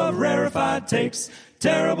feast of rarefied takes.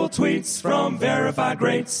 Terrible tweets from verified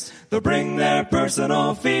greats. They'll bring their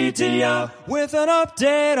personal feed to ya with an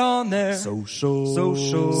update on their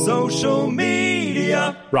social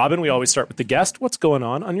media. Robin, we always start with the guest. What's going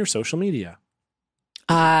on your social media?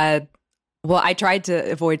 Well, I tried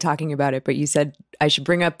to avoid talking about it, but you said I should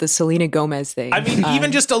bring up the Selena Gomez thing. I mean,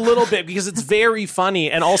 even just a little bit, because it's very funny.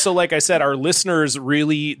 And also, like I said, our listeners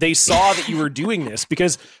really, they saw that you were doing this,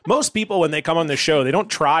 because most people, when they come on the show, they don't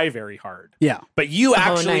try very hard. Yeah. But you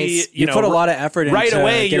actually, nice. You put a lot of effort into right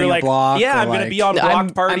away, you're getting like, a block. yeah, or I'm going to like- be on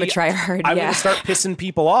Block Party. I'm a tryhard. I'm Yeah. going to start pissing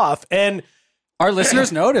people off. And Our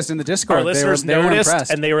listeners noticed in the Discord. our listeners they were noticed,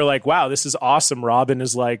 impressed. and they were like, wow, this is awesome. Robin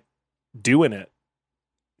is like doing it.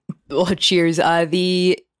 Well, cheers.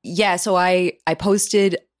 So I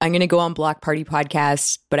posted, I'm going to go on Block Party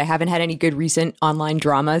Podcast, but I haven't had any good recent online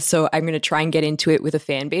drama. So I'm going to try and get into it with a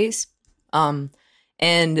fan base.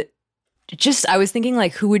 And just, I was thinking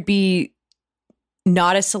like, who would be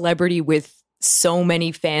not a celebrity with so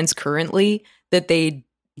many fans currently that they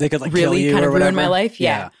could like kill really you kind or of ruin whatever. my life.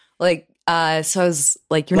 Yeah. Like, so I was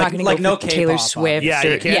like, you're not going to Like go no for Taylor K-pop, Swift. Yeah,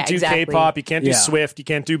 you can't do exactly. K-pop. You can't do Yeah. Swift. You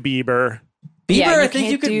can't do Bieber. Bieber, Yeah, I you think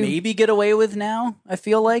you can't could do- maybe get away with now. I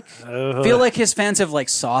feel like his fans have like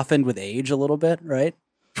softened with age a little bit, right?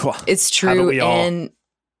 It's Haven't true, we all? and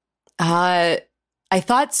I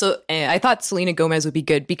thought so. I thought Selena Gomez would be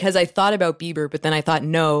good because I thought about Bieber, but then I thought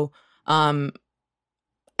no.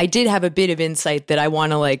 I did have a bit of insight that I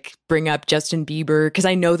want to like bring up Justin Bieber because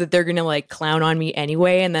I know that they're gonna like clown on me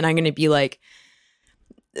anyway, and then I'm gonna be like,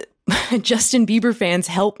 Justin Bieber fans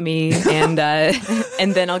help me, and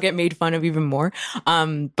then I'll get made fun of even more.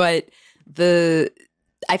 But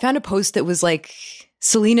I found a post that was like,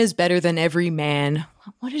 Selena's better than every man.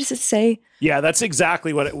 What does it say? Yeah, that's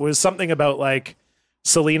exactly what it was. Something about like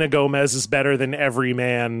Selena Gomez is better than every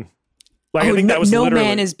man. Like I think that was no literally,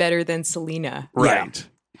 man is better than Selena. right.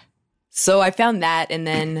 So I found that and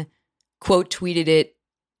then quote tweeted it.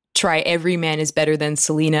 Try every man is better than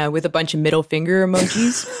Selena with a bunch of middle finger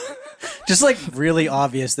emojis. Just like really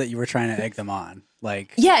obvious that you were trying to egg them on.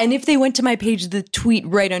 Like, Yeah, and if they went to my page, the tweet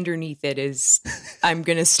right underneath it is, I'm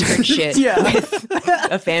going to start shit with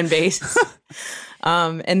a fan base.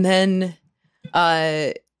 And then,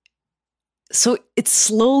 so it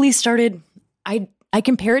slowly started, I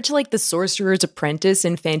compare it to like the Sorcerer's Apprentice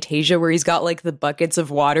in Fantasia, where he's got like the buckets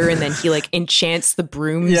of water and then he like enchants the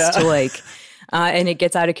brooms to like, and it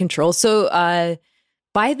gets out of control. So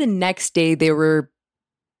by the next day,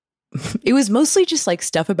 it was mostly just like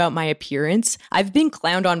stuff about my appearance. I've been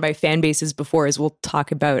clowned on by fan bases before, as we'll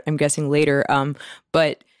talk about, I'm guessing, later.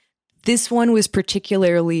 But this one was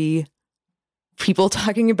particularly people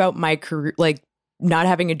talking about my career, like not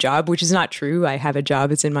having a job, which is not true. I have a job.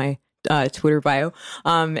 It's in my Twitter bio.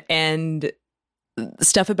 And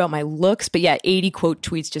stuff about my looks. But yeah, 80 quote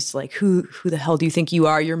tweets just like, who the hell do you think you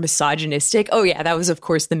are? You're misogynistic. Oh yeah, that was of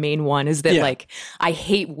course the main one, is that like, I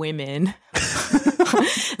hate women.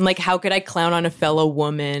 And like, how could I clown on a fellow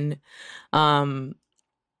woman? But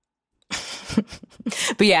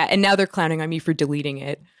yeah, and now they're clowning on me for deleting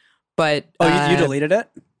it. But you deleted it?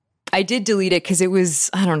 I did delete it because it was,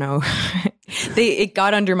 I don't know. It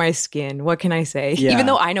got under my skin. What can I say? Yeah. Even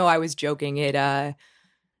though I know I was joking, a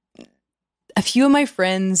few of my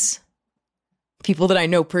friends, people that I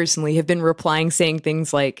know personally, have been replying saying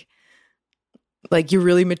things like you're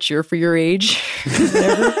really mature for your age.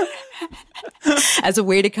 As a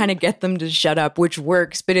way to kind of get them to shut up, which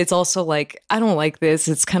works, but it's also like, I don't like this.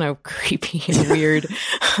 It's kind of creepy and weird.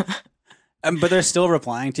 But they're still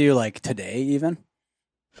replying to you like today even?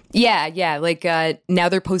 Yeah. Like now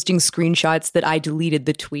they're posting screenshots that I deleted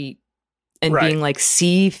the tweet and being like,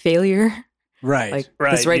 see, failure. Right. Like,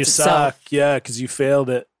 Right. this writes You itself. suck. Yeah, because you failed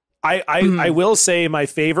it. I will say my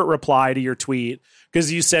favorite reply to your tweet,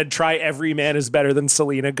 because you said try every man is better than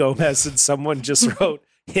Selena Gomez, and someone just wrote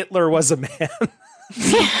Hitler was a man. And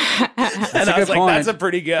I was like, point. that's a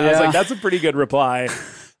pretty good. I was like, that's a pretty good reply.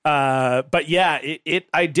 But yeah,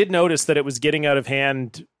 I did notice that it was getting out of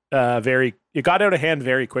hand. It got out of hand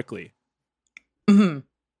very quickly. Mm-hmm.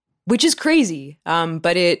 Which is crazy.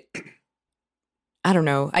 But I don't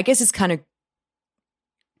know. I guess it's kind of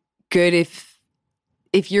good if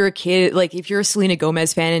you're a kid, like if you're a Selena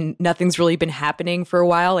Gomez fan and nothing's really been happening for a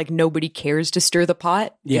while, like nobody cares to stir the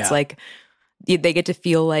pot. Yeah. It's like they get to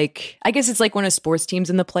feel like, I guess it's like when a sports team's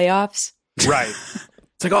in the playoffs. Right.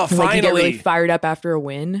 It's like, oh, Like you finally. get really fired up after a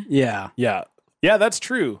win. Yeah. Yeah. Yeah, that's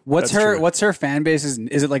true. What's That's her true. What's her fan base?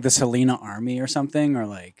 Is it like the Selena Army or something, or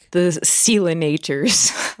like The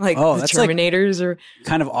Selenators, like Oh, the that's like- Terminators, or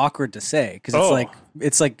kind of awkward to say because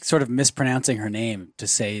it's like sort of mispronouncing her name to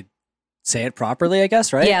say it properly, I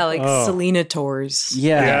guess, right? yeah, like Oh. Selena Tours.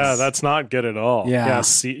 Yeah. Yeah, that's not good at all. Yeah.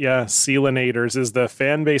 Selenators is the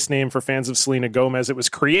fan base name for fans of Selena Gomez. It was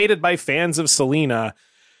created by fans of Selena.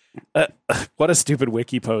 What a stupid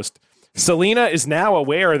wiki post. Selena is now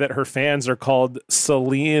aware that her fans are called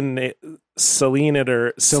Selenators.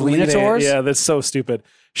 Yeah, that's so stupid.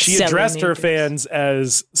 She addressed her Selenators. fans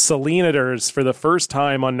as Selenators for the first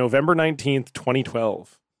time on November 19th,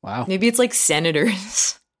 2012. Wow. Maybe it's like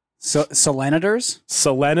senators. So Selenators?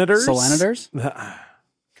 Selenators? Selenators?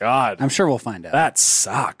 God, I'm sure we'll find out. that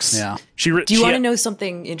sucks. Yeah. Do you want to know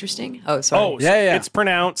something interesting? Oh, sorry. Oh, Yeah. It's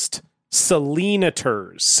pronounced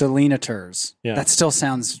Selenators. Selenators. Yeah. That still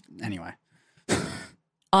sounds anyway.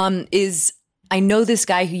 I know this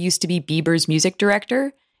guy who used to be Bieber's music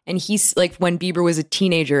director, and he's like when Bieber was a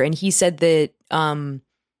teenager, and he said that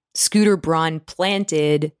Scooter Braun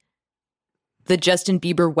planted the Justin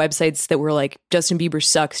Bieber websites that were like Justin Bieber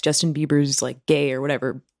sucks, Justin Bieber's like gay or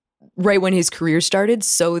whatever, right when his career started,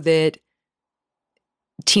 so that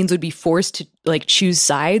teens would be forced to like choose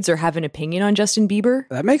sides or have an opinion on Justin Bieber.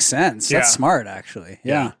 That makes sense. Yeah. That's smart, actually.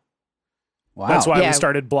 Yeah. Wow. That's why Yeah. we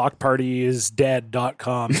started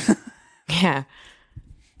blockpartyisdead.com. Yeah.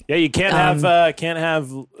 Yeah, you can't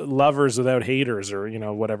have lovers without haters, or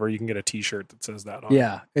whatever. You can get a T-shirt that says that on.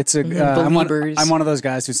 Yeah, it's a. I'm Believers. one of those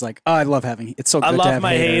guys who's like, oh, I love having. It's so good I to love have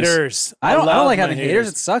my haters. I don't love like my having haters.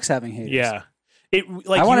 It sucks having haters. Yeah, it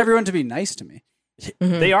like I want you- everyone to be nice to me.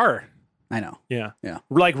 They are. I know. Yeah. Yeah.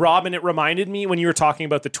 Like Robin, it reminded me when you were talking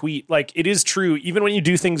about the tweet, like it is true. Even when you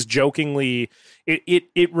do things jokingly,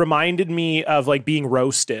 it reminded me of like being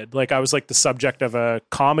roasted. Like I was like the subject of a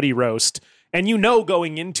comedy roast and you know,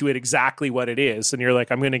 going into it exactly what it is. And you're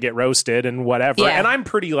like, I'm going to get roasted and whatever. Yeah. And I'm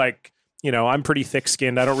pretty like, you know, I'm pretty thick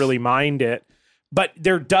skinned. I don't really mind it. But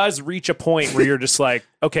there does reach a point where you're just like,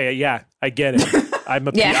 okay, yeah, I get it. I'm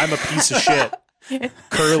a piece of shit.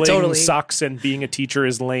 Curling Totally. sucks and being a teacher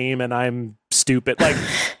is lame and I'm stupid. Like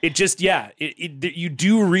it just, you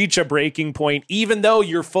do reach a breaking point, even though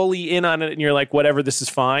you're fully in on it and you're like, whatever, this is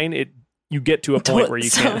fine. You get to a point where you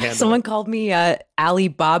can't handle Someone it. called me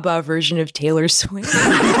Alibaba version of Taylor Swift.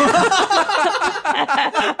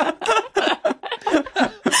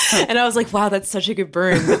 And I was like, wow, that's such a good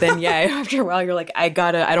burn. But then, yeah, after a while, you're like, I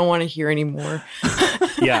don't want to hear anymore.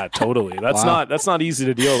 Yeah, totally. That's not easy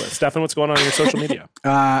to deal with. Stefan, what's going on your social media?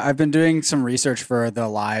 I've been doing some research for the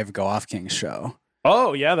live Go Off Kings show.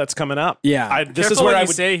 Oh, yeah, that's coming up. Yeah. This Careful is where what I you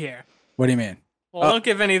would say here. What do you mean? Well, don't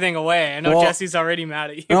give anything away. I know Well- Jesse's already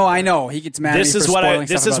mad at you. No, I know. He gets mad This at me is for what spoiling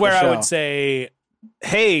this stuff is about where the I show. would say,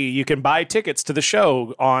 hey, you can buy tickets to the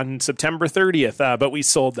show on September 30th, but we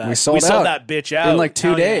sold that. We sold out. that bitch out in like 2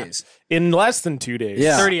 Hell yeah. days. in less than 2 days.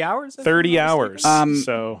 Yeah. 30 hours? 30 hours.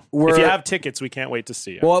 So if we're- you have tickets, we can't wait to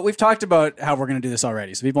see you. Well, we've talked about how we're going to do this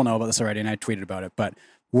already, so people know about this already, and I tweeted about it. But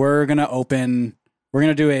we're going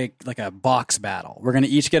to do a box battle. We're going to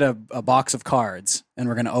each get a box of cards, and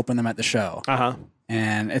we're going to open them at the show. Uh-huh.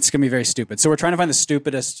 And it's going to be very stupid. So we're trying to find the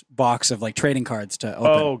stupidest box of like trading cards to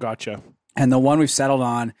open. Oh, gotcha. And the one we've settled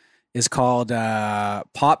on is called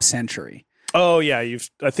Pop Century. Oh, yeah.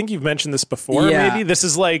 I think you've mentioned this before, Yeah. maybe. This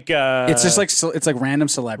is like... It's just like it's like random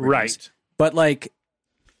celebrities, Right. But like,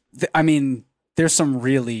 there's some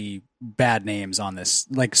really bad names on this.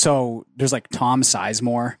 Like, so there's like Tom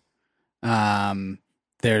Sizemore.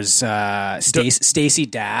 There's Stacey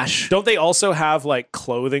Dash. Don't they also have like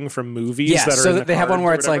clothing from movies Yeah, that are so in the they have one cards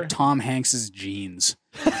where or it's like whatever? Tom Hanks's jeans,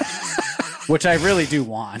 which I really do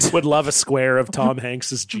want. Would love a square of Tom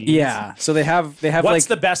Hanks's jeans. Yeah, so they have What's like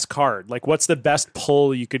the best card? Like, what's the best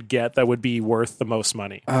pull you could get that would be worth the most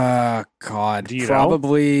money? God, Do you know?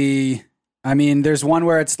 probably. I mean, there's one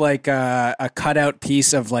where it's like a cutout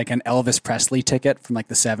piece of like an Elvis Presley ticket from like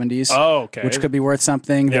the 70s. Oh, okay. Which could be worth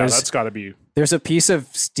something. Yeah, that's got to be. There's a piece of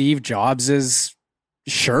Steve Jobs's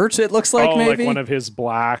shirt, it looks like, maybe. like one of his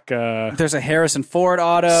black There's a Harrison Ford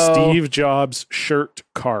auto. Steve Jobs shirt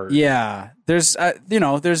card. Yeah. There's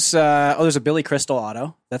there's a Billy Crystal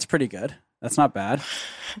auto. That's pretty good. That's not bad.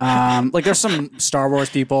 Like there's some Star Wars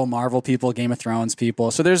people, Marvel people, Game of Thrones people.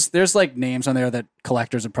 So there's like names on there that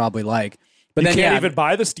collectors would probably like. But You then can't yeah, even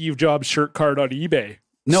buy the Steve Jobs shirt card on eBay.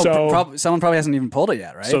 no, So, someone probably hasn't even pulled it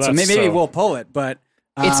yet, right? So that's maybe we'll pull it, but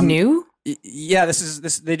It's new? yeah,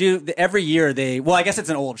 this they do every year. I guess it's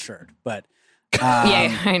an old shirt, but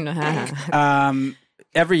Yeah, I know.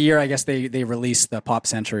 every year I guess they release the Pop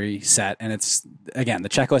Century set, and it's again the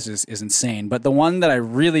checklist is insane. But the one that I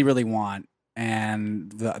really really want,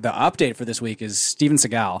 and the update for this week is Steven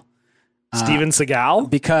Seagal, Steven Seagal?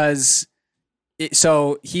 because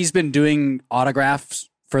so he's been doing autographs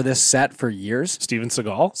for this set for years. Steven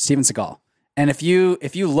Seagal? Steven Seagal, and if you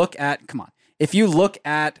look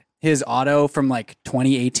at his auto from like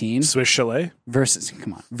 2018 Swiss Chalet? versus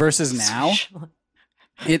now,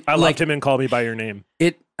 it I like loved him in Call Me By Your Name.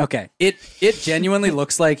 it genuinely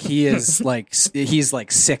looks like he is like he's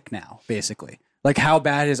like sick now, basically. Like how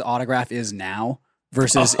bad his autograph is now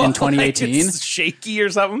versus in 2018. Like it's shaky or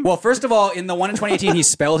something? Well, first of all, in the one in 2018, he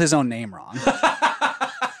spelled his own name wrong.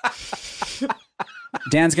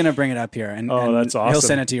 Dan's gonna bring it up here, and that's awesome. He'll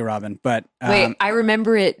send it to you, Robin. But Wait, I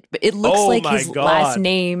remember it. But it looks Oh like my his God. last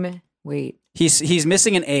name. Wait, he's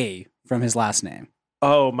missing an A from his last name.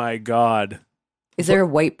 Oh my God. is there a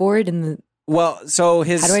whiteboard in the? Well, so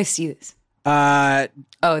his How do I see this?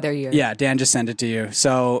 Oh, there you go. Yeah, Dan just sent it to you.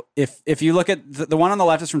 So if you look at the one on the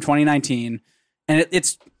left is from 2019, and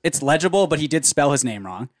it's legible, but he did spell his name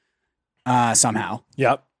wrong somehow.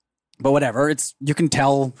 Yep. But whatever, you can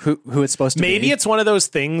tell who it's supposed to be. Maybe it's one of those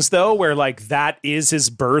things though where like that is his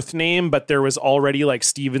birth name, but there was already like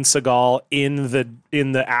Steven Seagal in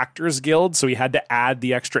the Actors Guild, so he had to add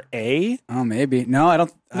the extra A. Oh, maybe. No, I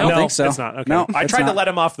don't think so. It's not. Okay. No, I it's tried to not. let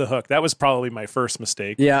him off the hook. That was probably my first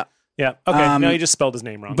mistake. Yeah, Yeah. Okay. No, he just spelled his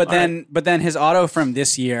name wrong. but All right. then his auto from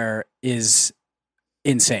this year is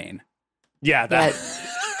insane. Yeah, that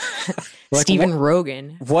Like, Stephen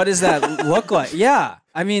Rogan. What does that look like? Yeah,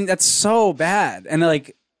 I mean that's so bad. And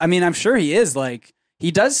like, I mean, I'm sure he is. Like,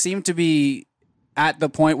 he does seem to be at the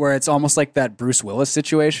point where it's almost like that Bruce Willis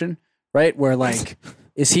situation, right? Where like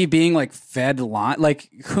Is he being like fed line? Like,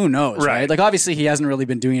 who knows, right? Right. Like, obviously, he hasn't really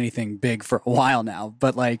been doing anything big for a while now,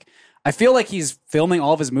 but like, I feel like he's filming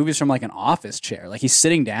all of his movies from like an office chair. Like, he's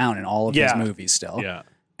sitting down in all of his movies still. Yeah.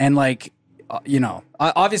 And like,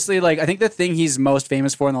 obviously, like, I think the thing he's most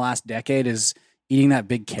famous for in the last decade is eating that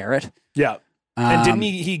big carrot. Yeah. And didn't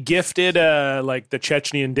he gifted like the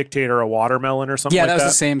Chechnyan dictator a watermelon or something Yeah, like that that?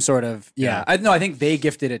 was the same sort of. Yeah, I think they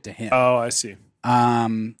gifted it to him. Oh, I see.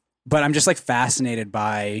 But I'm just like fascinated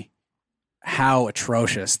by how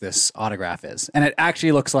atrocious this autograph is, and it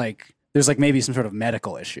actually looks like there's like maybe some sort of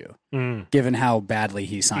medical issue, given how badly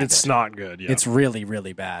he signed it. It's not good. Yeah. It's really,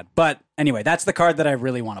 really bad. But anyway, that's the card that I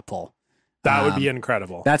really want to pull. That would be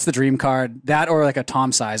incredible. That's the dream card. That or like a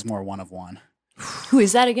Tom Sizemore 1-of-1. Who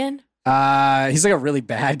is that again? He's like a really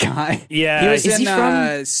bad guy. Yeah. He was Is in he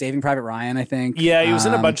from- Saving Private Ryan, I think. Yeah, he was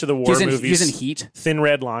in a bunch of the war he was movies. He was in Heat. Thin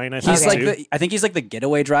Red Line, I think. He's like too. I think he's like the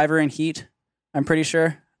getaway driver in Heat. I'm pretty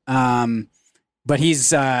sure. But he's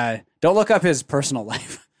don't look up his personal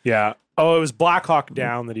life. Yeah. Oh, it was Black Hawk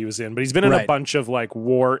Down that he was in, but he's been in a Right. bunch of like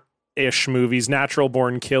war-ish movies, Natural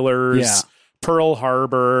Born Killers, Yeah. Pearl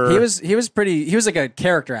Harbor. He was like a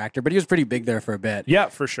character actor, but he was pretty big there for a bit. Yeah,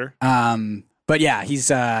 for sure. But yeah, he's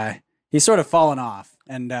sort of fallen off.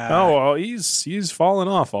 And well, he's fallen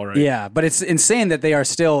off all right. yeah, but it's insane that they are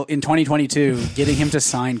still in 2022 getting him to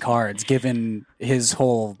sign cards, given his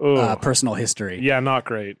whole personal history. Yeah, not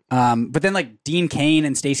great. But then like Dean Cain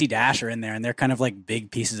and Stacey Dash are in there, and they're kind of like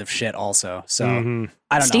big pieces of shit also. So I don't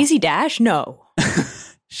know. Stacey Dash? No.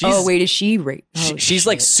 She's, Is she right? she's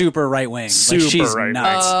like super right wing. Super she's right-wing.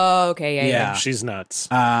 nuts. Oh, okay, yeah. Yeah. She's nuts.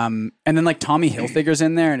 And then like Tommy Hilfiger's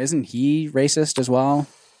in there, and isn't he racist as well?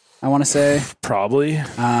 I want to say. Probably.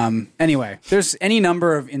 Anyway, there's any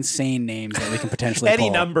number of insane names that we can potentially Any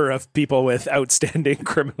pull. number of people with outstanding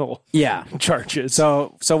criminal Yeah. charges.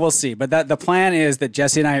 So we'll see. But the plan is that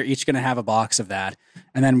Jesse and I are each going to have a box of that,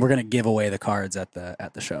 and then we're going to give away the cards at the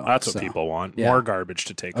show. That's what So, people want. yeah. More garbage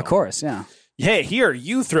to take Of on. course, yeah. Hey, here,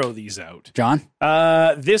 you throw these out. John?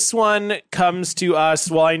 This one comes to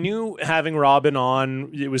us. Well, I knew having Robin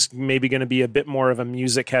on, it was maybe going to be a bit more of a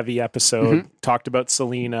music-heavy episode. Talked about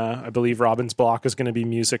Selena. I believe Robin's block is going to be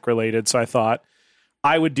music-related, so I thought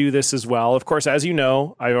I would do this as well. Of course, as you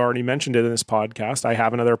know, I've already mentioned it in this podcast. I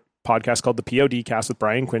have another podcast called the POD Cast with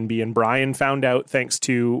Brian Quinby, and Brian found out, thanks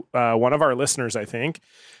to one of our listeners, I think,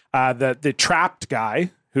 that the Trapped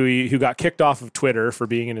guy, who got kicked off of Twitter for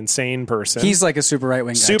being an insane person. He's like a super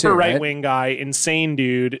right-wing guy Super too, right? right-wing guy, insane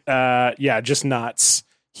dude. Yeah, just nuts.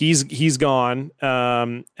 He's gone.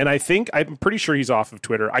 And I'm pretty sure he's off of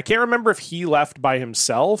Twitter. I can't remember if he left by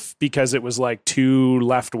himself because it was like too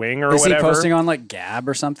left-wing or Is whatever. he posting on like Gab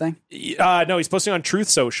or something? No, he's posting on Truth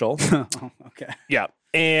Social. Oh, okay. Yeah.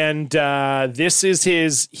 And this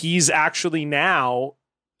is he's actually now,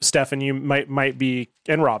 Stefan, you might be,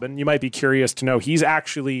 and Robin, you might be curious to know, he's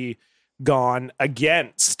actually gone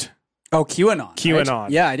against Oh, QAnon. QAnon.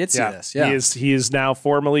 Right? Yeah, I did see this. Yeah. He is now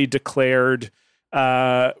formally declared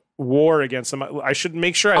war against them. I should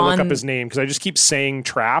make sure I look up his name because I just keep saying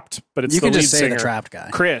Trapped, but it's You the can lead just say singer. the Trapped guy.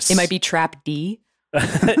 Chris. It might be Trap D.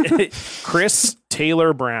 Chris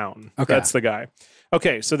Taylor Brown. Okay. That's the guy.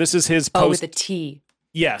 Okay, so this is his Oh, post. with a T.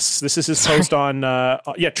 Yes, this is his post on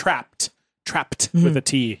Trapped with a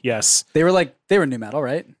T. Yes. They were new metal,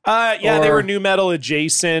 right? They Or- were new metal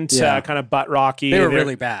adjacent, Yeah. kind of butt rocky. They were They're-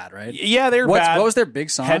 really bad, right? Yeah, they were bad. What was their big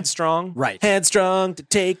song? Headstrong. Right. Headstrong to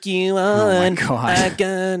take you Oh my on. God. I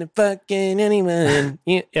gonna fucking anyone.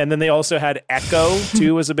 Yeah. And then they also had Echo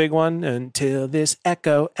too was a big one. Until this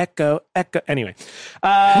echo. Anyway.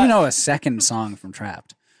 You know a second song from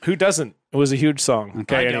Trapped. Who doesn't? It was a huge song.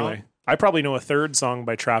 Okay, I anyway. don't. I probably know a third song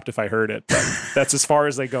by Trapped if I heard it, but that's as far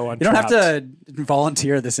as they go on You don't Trapped. have to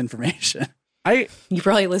volunteer this information. You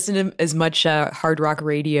probably listen to as much hard rock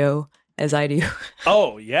radio as I do.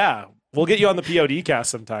 Oh, yeah. We'll get you on the POD cast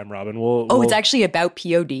sometime, Robin. It's actually about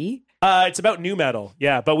POD. It's about new metal,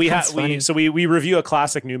 yeah. But we That's funny. we review a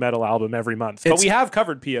classic new metal album every month. But It's- we have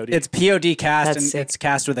covered POD. It's POD cast, That's and sick. it's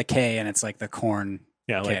cast with a K, and it's like the corn.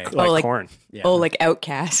 yeah, okay. like like- corn. Yeah. Oh, like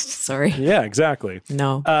Outcast. Sorry. Yeah, exactly.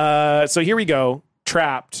 No. So here we go.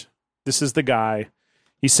 Trapped. This is the guy.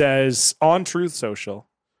 He says on Truth Social,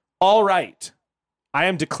 "All right, I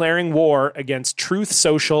am declaring war against Truth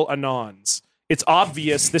Social Anons. It's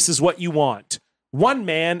obvious this is what you want. One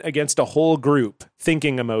man against a whole group.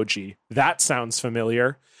 Thinking emoji. That sounds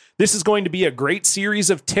familiar. This is going to be a great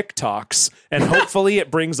series of TikToks, and hopefully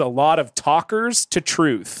it brings a lot of talkers to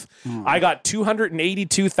truth. I got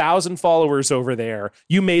 282,000 followers over there.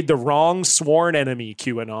 You made the wrong sworn enemy,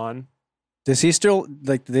 QAnon." Does he still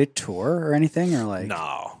like? Do they tour or anything or like?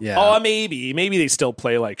 No. Yeah. Oh, maybe they still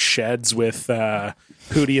play like sheds with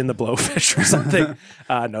Hootie and the Blowfish or something.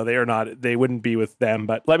 No, they are not. They wouldn't be with them.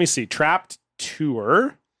 But let me see. Trapped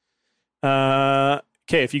tour.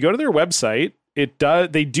 Okay, if you go to their website, it does.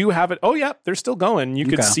 They do have it. Oh yeah, they're still going. You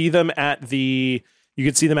could see them at the. You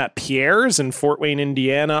could see them at Pierre's in Fort Wayne,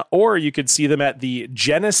 Indiana, or you could see them at the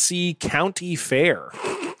Genesee County Fair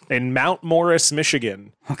in Mount Morris,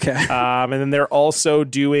 Michigan. Okay. And then they're also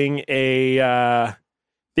doing a.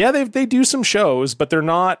 They do some shows, but they're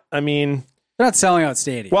not. I mean, They're not selling out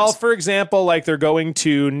stadiums. well, for example, like they're going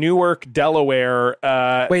to Newark, Delaware.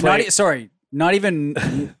 wait, not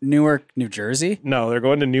even Newark, New Jersey. No, they're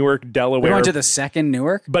going to Newark, Delaware. We're going to the second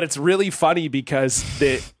Newark. But it's really funny because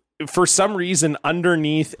for some reason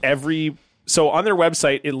underneath so on their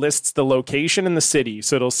website, it lists the location in the city.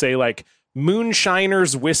 So it'll say like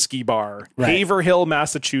Moonshiners Whiskey Bar, Right. Haverhill,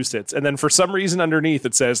 Massachusetts. And then for some reason underneath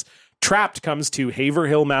it says Trapped comes to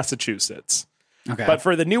Haverhill, Massachusetts. Okay. But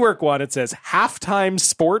for the Newark one, it says Halftime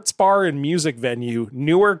Sports Bar and Music Venue,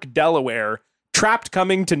 Newark, Delaware. Trapped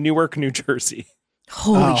coming to Newark, New Jersey.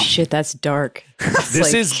 Holy shit, that's dark.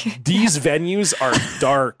 These venues are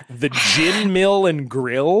dark. The Gin Mill and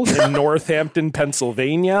Grill in Northampton,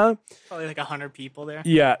 Pennsylvania. Probably like 100 people there.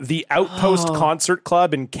 Yeah, the Outpost Concert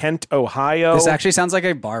Club in Kent, Ohio. This actually sounds like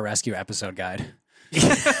a bar rescue episode guide.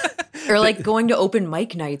 or like going to open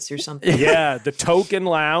mic nights or something. Yeah, the Token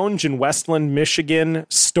Lounge in Westland, Michigan,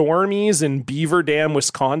 Stormies in Beaver Dam,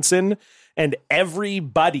 Wisconsin, and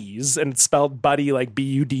Everybody's, and it's spelled buddy like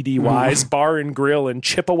Buddy's, Bar and Grill in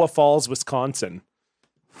Chippewa Falls, Wisconsin.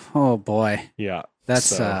 Oh boy, Yeah.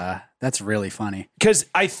 that's really funny. Because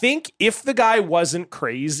I think if the guy wasn't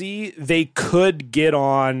crazy, they could get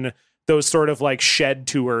on those sort of like shed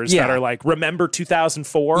tours that are like Remember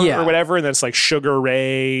 2004 or whatever, and then it's like Sugar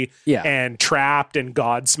Ray and Trapped and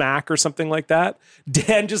Godsmack or something like that.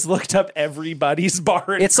 Dan just looked up Everybody's Bar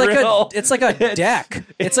and Grill. It's like a deck.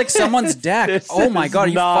 It's like someone's deck. Oh my god, are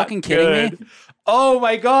you fucking kidding me? Oh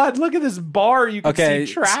my god, look at this bar you can Okay,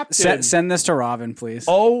 see Trapped in. send this to Robin, please.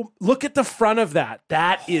 Oh, look at the front of that.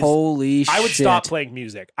 That is holy shit. I would stop playing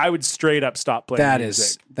music. I would straight up stop playing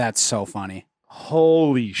music. That's so funny.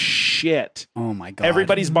 Holy shit. Oh my god.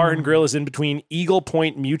 Everybody's Bar and Grill is in between Eagle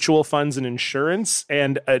Point Mutual Funds and Insurance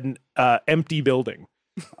and an empty building.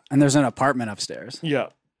 And there's an apartment upstairs. Yeah.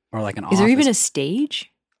 Or like an office. Is there even a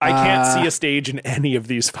stage? I can't see a stage in any of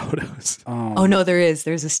these photos. Oh no, there is.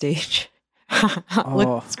 There's a stage.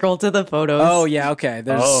 Look, scroll to the photos. Oh yeah, okay.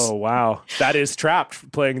 Oh wow. That is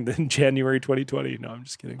Trapped playing in January 2020. No, I'm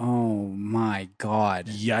just kidding. Oh my god.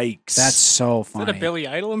 Yikes. That's so Is funny. that a Billy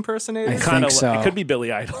Idol impersonator? I think so. It could be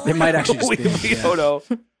Billy Idol. It might actually just be. We don't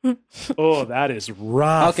know. Oh, that is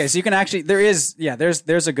rough. Okay, so you can actually there's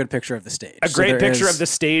a good picture of the stage. A great picture of the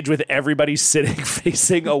stage with everybody sitting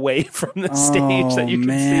facing away from the stage that you can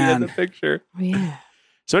see in the picture. Oh, yeah.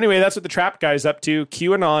 So anyway, that's what the Trapped guy's up to.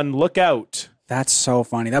 QAnon, look out. That's so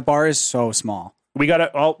funny. That bar is so small.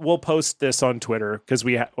 We'll post this on Twitter because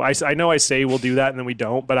I know I say we'll do that and then we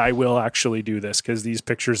don't, but I will actually do this because these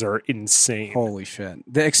pictures are insane. Holy shit.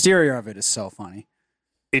 The exterior of it is so funny.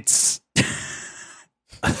 It's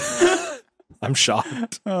I'm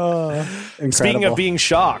shocked. Incredible. Speaking of being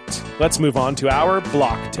shocked, let's move on to our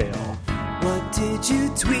block tale. What did you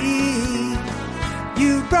tweet?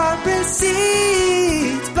 You brought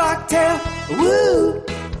receipts, Blocktail. Woo!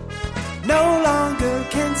 No longer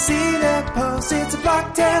can see the post. It's a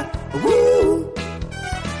Blocktail. Woo!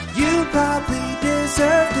 You probably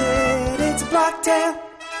deserved it. It's a Blocktail.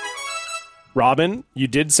 Robin, you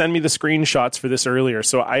did send me the screenshots for this earlier,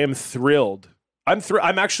 so I am thrilled.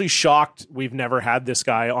 I'm actually shocked we've never had this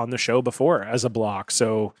guy on the show before as a block.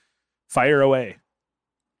 So fire away.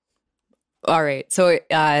 All right. So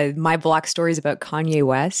my block story is about Kanye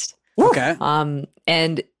West. Okay.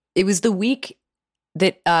 And it was the week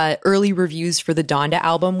that early reviews for the Donda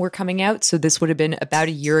album were coming out. So this would have been about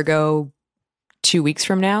a year ago, 2 weeks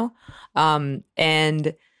from now.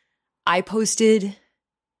 And I posted,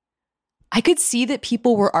 I could see that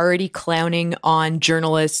people were already clowning on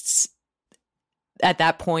journalists at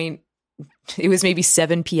that point. It was maybe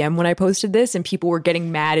 7 p.m. when I posted this, and people were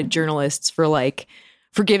getting mad at journalists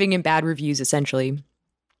for giving him bad reviews, essentially.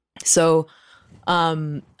 So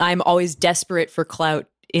I'm always desperate for clout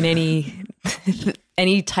in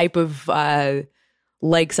any type of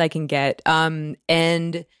likes I can get.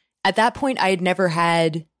 And at that point, I had never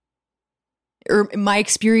had, or my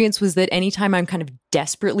experience was that anytime I'm kind of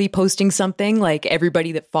desperately posting something, like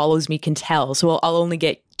everybody that follows me can tell. So I'll only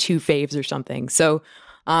get 2 faves or something. So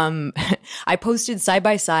I posted side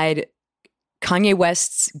by side Kanye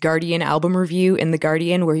West's Guardian album review in The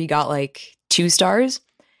Guardian, where he got like 2 stars.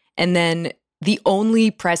 And then the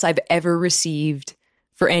only press I've ever received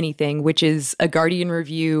for anything, which is a Guardian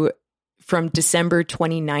review from December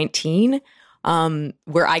 2019,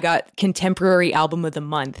 where I got Contemporary Album of the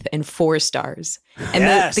Month and 4 stars. And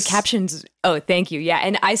Yes. the captions, oh, thank you. Yeah.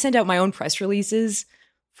 And I sent out my own press releases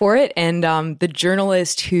for it. And the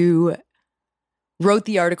journalist who wrote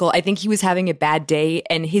the article, I think he was having a bad day,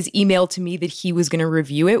 and his email to me that he was going to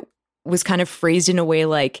review it was kind of phrased in a way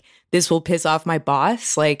like, this will piss off my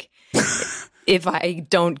boss, like if I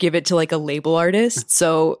don't give it to like a label artist.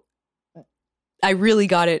 So I really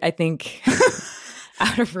got it, I think,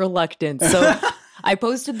 out of reluctance. So I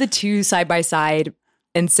posted the 2 side by side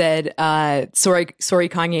and said, sorry,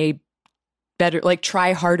 Kanye, better, like,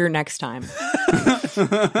 try harder next time.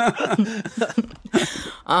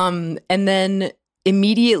 And then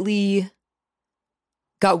immediately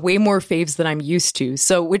got way more faves than I'm used to.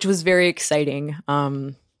 So, which was very exciting.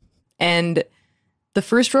 And the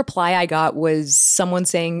first reply I got was someone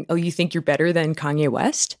saying, "Oh, you think you're better than Kanye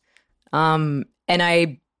West?" And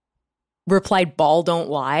I replied, "Ball don't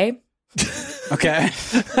lie." Okay.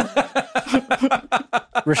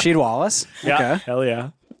 Rasheed Wallace. Yeah, Okay. hell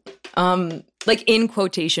yeah. Like in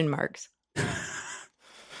quotation marks.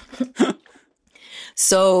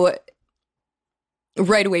 So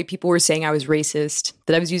right away, people were saying I was racist,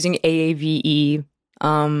 that I was using AAVE.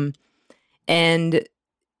 And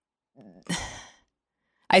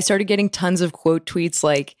I started getting tons of quote tweets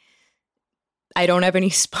like, I don't have any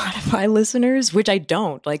Spotify listeners, which I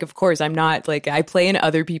don't. Like, of course, I'm not. Like, I play in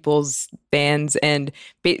other people's bands and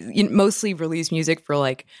mostly release music for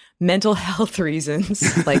like mental health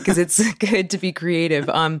reasons, like because it's good to be creative.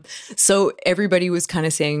 So everybody was kind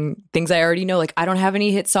of saying things I already know, like I don't have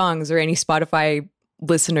any hit songs or any Spotify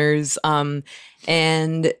listeners.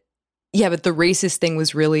 And yeah, but the racist thing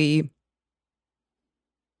was really,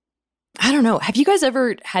 I don't know. Have you guys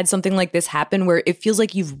ever had something like this happen where it feels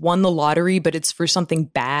like you've won the lottery, but it's for something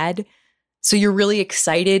bad? So you're really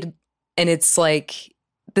excited and it's like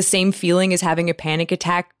the same feeling as having a panic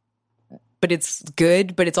attack, but it's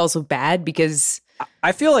good, but it's also bad because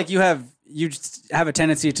I feel like you just have a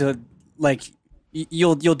tendency to like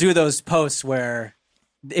you'll do those posts where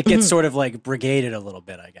it gets sort of like brigaded a little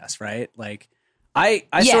bit, I guess, right? Like I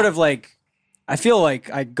sort of like I feel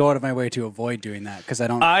like I go out of my way to avoid doing that because I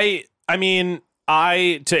don't. I mean,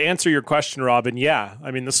 to answer your question, Robin, yeah.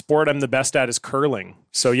 I mean, the sport I'm the best at is curling.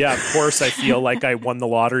 So yeah, of course I feel like I won the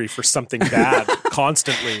lottery for something bad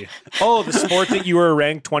constantly. Oh, the sport that you were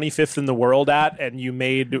ranked 25th in the world at and you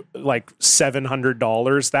made like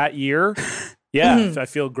 $700 that year. Yeah, I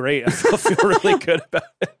feel great. I feel really good about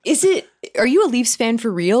it. Are you a Leafs fan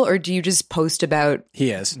for real or do you just post about?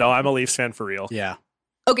 He is. No, I'm a Leafs fan for real. Yeah.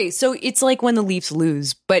 Okay, so it's like when the Leafs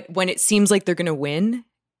lose, but when it seems like they're going to win.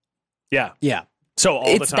 Yeah. Yeah. So all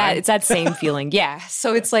the time. It's that same feeling. Yeah.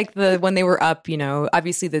 So it's like when they were up,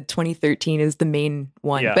 obviously the 2013 is the main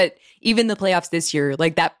one, Yeah. but even the playoffs this year,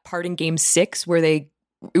 like that part in game 6 where it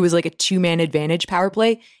was like a 2-man advantage power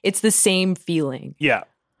play. It's the same feeling. Yeah.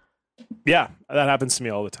 Yeah. That happens to me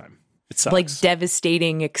all the time. It sucks. Like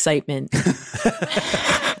devastating excitement.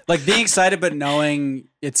 Like being excited, but knowing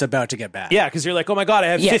it's about to get bad. Yeah, because you're like, oh my God, I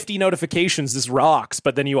have Yeah. 50 notifications. This rocks.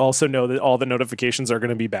 But then you also know that all the notifications are going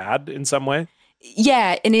to be bad in some way.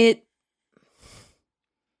 Yeah. And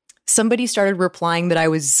somebody started replying that I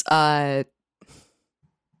was, that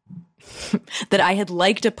I had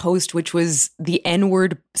liked a post, which was the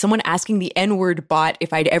N-word, someone asking the N-word bot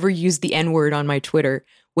if I'd ever used the N-word on my Twitter,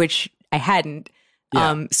 which I hadn't.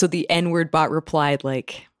 Yeah. So the N-word bot replied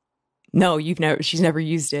like, no, she's never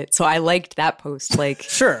used it. So I liked that post. Like,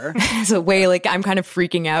 Sure. as a way, like, I'm kind of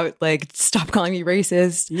freaking out, like, stop calling me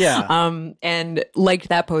racist. Yeah. And liked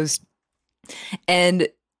that post. And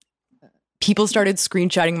people started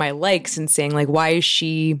screenshotting my likes and saying, like, why is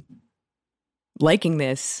she liking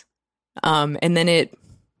this? And then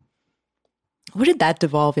what did that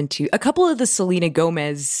devolve into? A couple of the Selena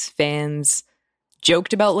Gomez fans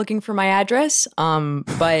joked about looking for my address.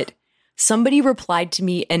 But somebody replied to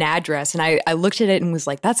me an address and I looked at it and was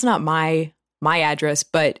like, that's not my address,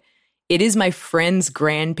 but it is my friend's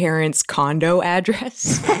grandparents' condo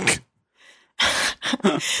address.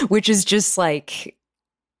 Which is just like,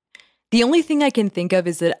 the only thing I can think of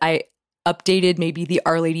is that I updated maybe the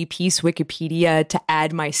Our Lady Peace Wikipedia to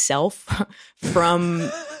add myself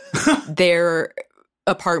from their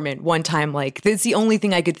apartment one time. Like, that's the only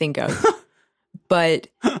thing I could think of. But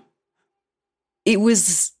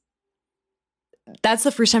that's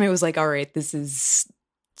the first time it was like, all right, this is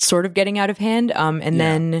sort of getting out of hand. And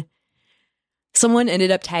then someone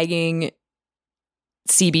ended up tagging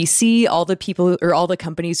CBC, all the people or all the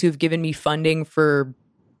companies who've given me funding for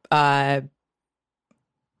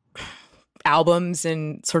albums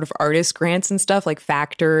and sort of artist grants and stuff, like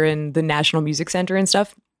Factor and the National Music Center and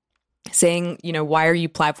stuff, saying, you know, why are you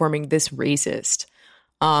platforming this racist?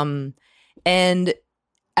 And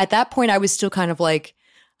at that point, I was still kind of like,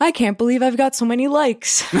 I can't believe I've got so many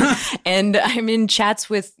likes. And I'm in chats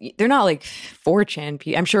with, they're not like 4chan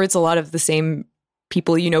people. I'm sure it's a lot of the same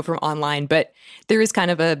people you know from online, but there is kind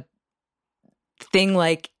of a thing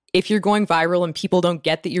like, if you're going viral and people don't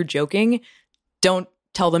get that you're joking, don't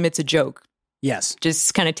tell them it's a joke. Yes.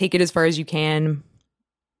 Just kind of take it as far as you can.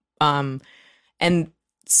 And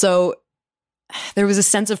so there was a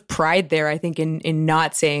sense of pride there, I think, in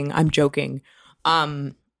not saying I'm joking.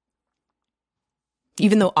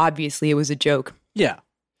 Even though obviously it was a joke. Yeah.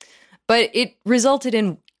 But it resulted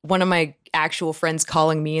in one of my actual friends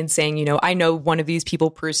calling me and saying, you know, I know one of these people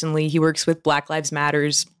personally. He works with Black Lives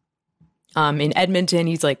Matters in Edmonton.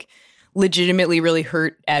 He's like legitimately really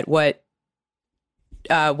hurt at what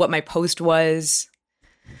my post was.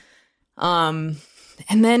 And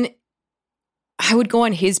then I would go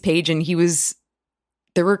on his page and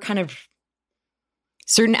there were kind of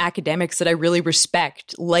certain academics that I really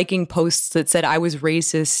respect liking posts that said I was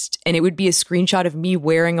racist, and it would be a screenshot of me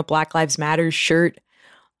wearing a Black Lives Matter shirt,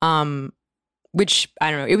 which,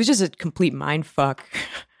 I don't know, it was just a complete mind fuck.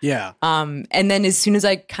 Yeah. And then as soon as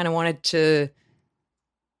I kind of wanted to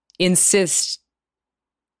insist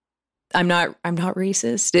I'm not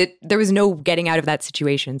racist, there was no getting out of that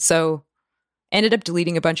situation. So I ended up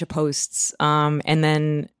deleting a bunch of posts, and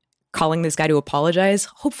then calling this guy to apologize.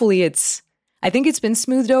 Hopefully I think it's been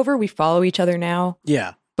smoothed over. We follow each other now.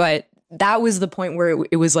 Yeah. But that was the point where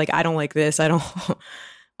it was like, I don't like this. I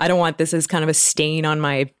don't want this as kind of a stain on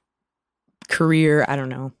my career. I don't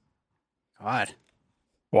know. God.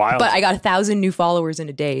 Wild. But I got 1,000 new followers in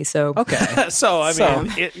a day. So Okay. So, I So,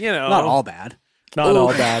 mean, you know. Not all bad. Not all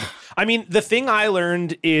bad. I mean, the thing I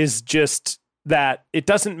learned is just that it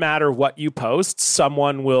doesn't matter what you post.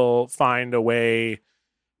 Someone will find a way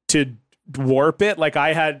to warp it. Like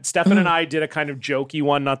Stefan and I did a kind of jokey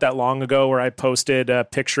one not that long ago where I posted a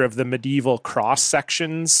picture of the medieval cross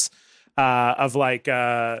sections of like,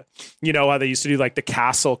 you know, how they used to do like the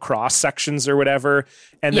castle cross sections or whatever.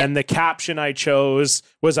 And then the caption I chose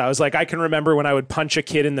was, I was like, I can remember when I would punch a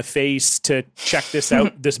kid in the face to check this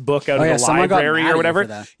out, this book out of the someone got library mad at or you whatever. for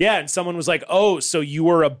that. Yeah. And someone was like, oh, so you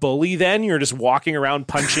were a bully then? You're just walking around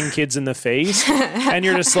punching kids in the face. And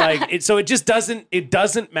you're just like, it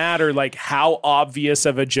doesn't matter like how obvious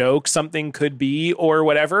of a joke something could be or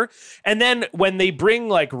whatever. And then when they bring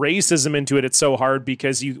like racism into it, it's so hard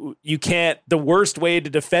because you can't, the worst way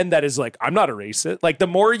to defend that is like, I'm not a racist. Like the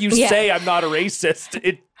more you say I'm not a racist,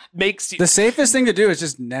 it makes you. The safest thing to do is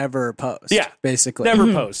just never post. Yeah. Basically.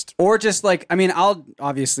 Never post. Or just like, I mean,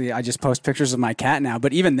 I just post pictures of my cat now,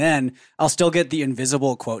 but even then I'll still get the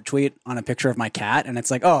invisible quote tweet on a picture of my cat. And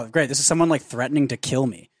it's like, oh, great. This is someone like threatening to kill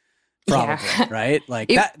me. Probably. Yeah. Right.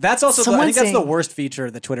 Like that's also, I someone think that's the saying- worst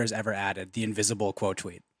feature that Twitter's ever added, the invisible quote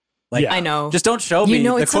tweet. Like, Yeah. I know. just don't show me You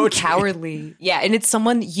know, the it's some quote tweet. cowardly. Yeah. And it's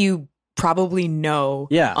someone you probably know.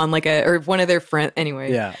 Yeah. On like or one of their friends.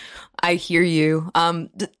 Anyway. Yeah. I hear you.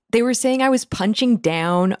 They were saying I was punching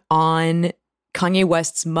down on Kanye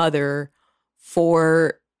West's mother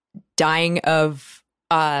for dying of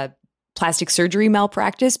plastic surgery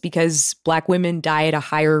malpractice because Black women die at a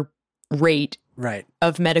higher rate Right.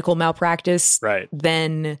 of medical malpractice Right.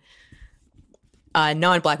 than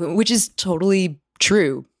non-Black women, which is totally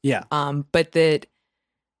true. Yeah. But that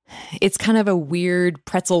it's kind of a weird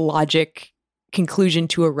pretzel logic conclusion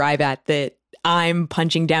to arrive at that I'm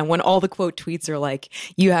punching down when all the quote tweets are like,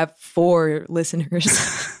 you have 4 listeners.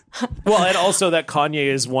 Well, and also that Kanye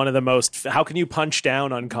is one of the most, how can you punch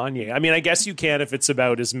down on Kanye? I mean, I guess you can if it's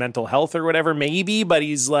about his mental health or whatever, maybe, but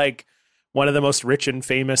he's like one of the most rich and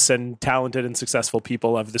famous and talented and successful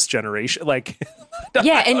people of this generation. Like,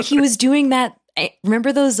 Yeah, and he was doing that.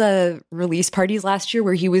 Remember those release parties last year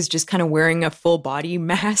where he was just kind of wearing a full body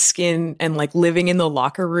mask and like living in the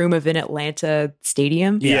locker room of an Atlanta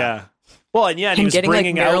stadium? yeah. Well, and yeah, and he And was getting like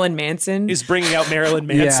bringing Marilyn out, Manson. he's bringing out Marilyn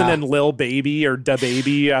Manson Yeah. and Lil Baby or Da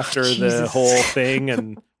Baby after the Jesus. whole thing.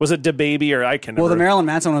 And was it Da Baby or I can never. Well, the Marilyn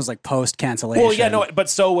Manson one was like post cancellation. Well, yeah, no, but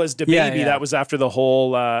so was Da Baby. Yeah, yeah. That was after the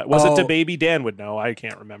whole, was it Oh. Da Baby? Dan would know. I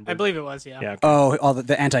can't remember. I believe it was, yeah. Yeah. Oh, all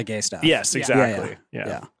the anti-gay stuff. Yes, Yeah. exactly. Yeah.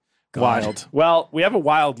 Yeah. God. Wild. Well, we have a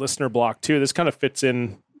wild listener block too. This kind of fits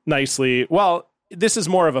in nicely. Well, this is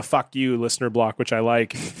more of a fuck you listener block, which I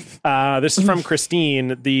like. This is from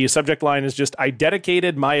Christine. The subject line is just, I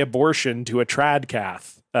dedicated my abortion to a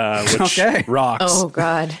tradcath. which Okay. rocks. Oh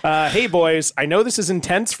God. Hey boys, I know this is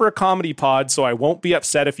intense for a comedy pod, so I won't be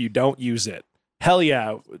upset if you don't use it. Hell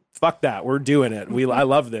yeah, fuck that, we're doing it. I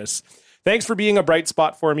love this. Thanks for being a bright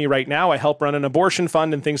spot for me right now. I help run an abortion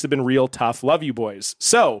fund and things have been real tough. Love you boys.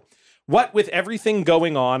 So, what with everything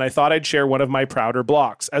going on, I thought I'd share one of my prouder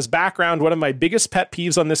blocks. As background, one of my biggest pet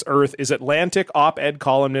peeves on this earth is Atlantic op-ed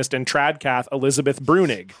columnist and tradcath Elizabeth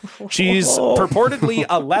Brunig. She's purportedly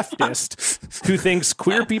a leftist who thinks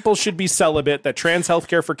queer people should be celibate, that trans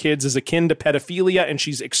healthcare for kids is akin to pedophilia, and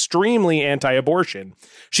she's extremely anti-abortion.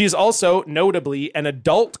 She is also, notably, an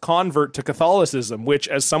adult convert to Catholicism, which,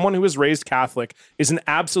 as someone who was raised Catholic, is an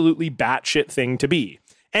absolutely batshit thing to be.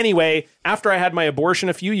 Anyway, after I had my abortion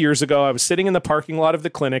a few years ago, I was sitting in the parking lot of the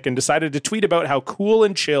clinic and decided to tweet about how cool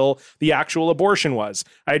and chill the actual abortion was.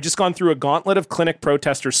 I had just gone through a gauntlet of clinic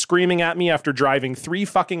protesters screaming at me after driving 3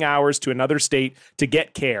 fucking hours to another state to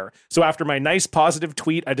get care. So after my nice positive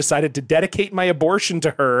tweet, I decided to dedicate my abortion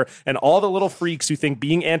to her and all the little freaks who think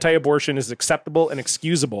being anti-abortion is acceptable and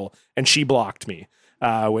excusable, and she blocked me.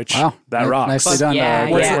 Which, that rocks. Nicely done.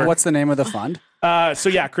 Yeah, What's the name of the fund? So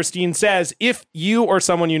yeah, Christine says, if you or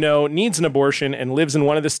someone you know needs an abortion and lives in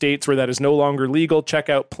one of the states where that is no longer legal, check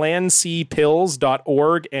out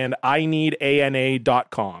plancpills.org and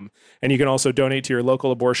ineedana.com. And you can also donate to your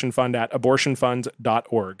local abortion fund at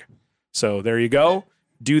abortionfund.org. So there you go.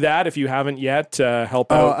 Do that if you haven't yet.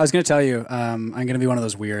 Help out. I was going to tell you, I'm going to be one of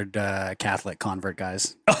those weird Catholic convert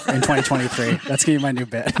guys in 2023. That's going to be my new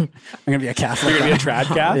bit. I'm going to be a Catholic. You're going to be a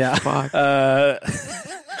tradcath? Yeah. Fuck.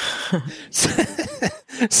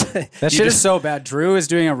 That shit is so bad. Drew is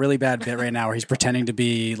doing a really bad bit right now where he's pretending to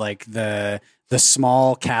be like the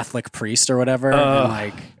small Catholic priest or whatever.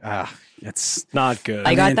 And it's not good.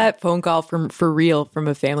 I got that phone call from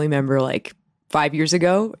a family member like 5 years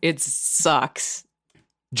ago. It sucks.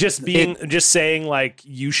 Just saying like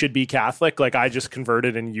you should be Catholic, like I just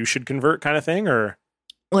converted and you should convert kind of thing, or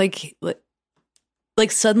like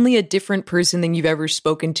suddenly a different person than you've ever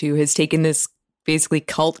spoken to has taken this basically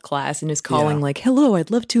cult class and is calling like, hello, I'd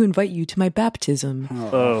love to invite you to my baptism.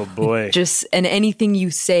 Oh boy. And anything you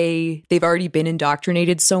say, they've already been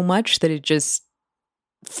indoctrinated so much that it just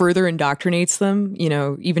further indoctrinates them, you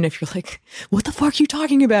know, even if you're like, what the fuck are you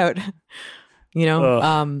talking about? You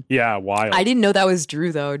know, yeah, wild. I didn't know that was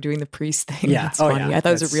Drew though, doing the priest thing. Yeah, that's funny. yeah. I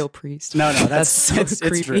thought it was a real priest. No, that's so it's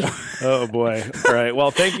creepy. Drew. Oh boy! All right.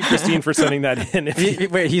 Well, thank you, Christine, for sending that in.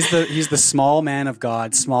 He's the small man of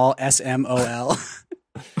God, small SMOL.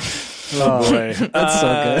 Oh boy, that's so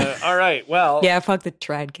good. All right. Well, Yeah, fuck the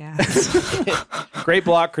tradcast. great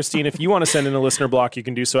block, Christine. If you want to send in a listener block, you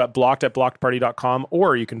can do so at blocked@blockedparty.com,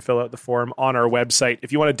 or you can fill out the form on our website.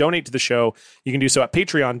 If you want to donate to the show, you can do so at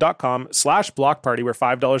patreon.com/blockparty, where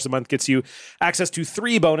 $5 a month gets you access to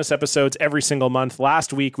 3 bonus episodes every single month.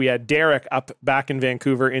 Last week, we had Derek up back in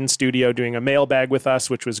Vancouver in studio doing a mailbag with us,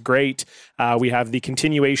 which was great. We have the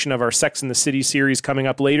continuation of our Sex and the City series coming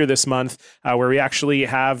up later this month, where we actually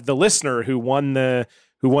have the listener who won the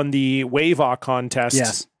WAVA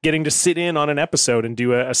contest getting to sit in on an episode and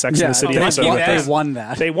do a Sex and the City episode with us. They won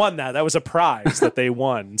that. They won that. That was a prize that they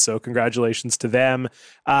won. So congratulations to them.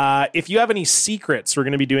 If you have any secrets, we're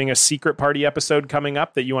going to be doing a secret party episode coming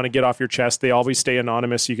up that you want to get off your chest. They always stay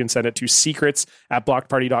anonymous. You can send it to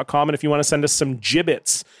secrets@blockedparty.com. And if you want to send us some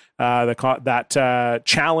gibbets,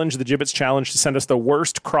 challenge, the Gibbets challenge, to send us the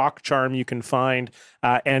worst croc charm you can find,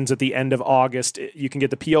 ends at the end of August. You can get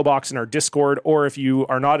the P.O. box in our Discord, or if you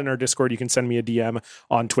are not in our Discord, you can send me a DM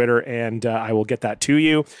on Twitter and I will get that to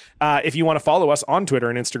you. If you want to follow us on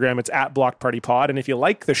Twitter and Instagram, it's @BlockedPartyPod. And if you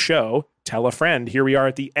like the show, tell a friend. Here we are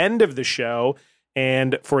at the end of the show.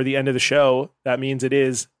 And for the end of the show, that means it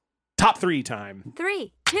is top 3 time.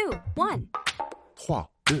 3, 2, 1. 3,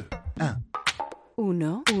 2, 1.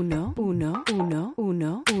 Uno, uno, uno, uno,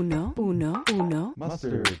 uno, uno, uno, uno.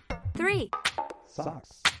 Mustard. 3.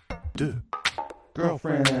 Socks. 2.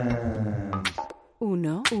 Girlfriends.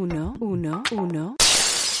 Uno, uno, uno, uno.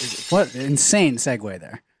 What insane segue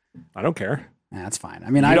there. I don't care. Yeah, that's fine.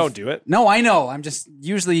 I mean, I don't do it. No, I know. I'm just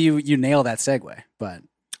usually you nail that segue, but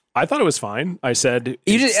I thought it was fine. I said,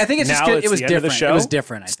 I think it's just now good. It was the end of the different. show. It was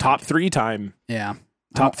different. It's top 3 time. Yeah.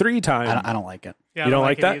 Top 3 time. I don't like it. Yeah, You don't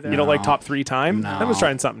like it that? either. You don't like No. top 3 time? No. I was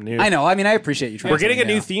trying something new. I know. I mean, I appreciate you trying. We're getting a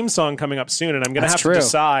something new new. theme song coming up soon, and I'm going to That's have true. to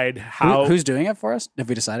decide how. Who's doing it for us? Have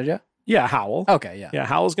we decided yet? Yeah, Howl. Okay, yeah. Yeah,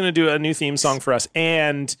 Howl's going to do a new theme song for us,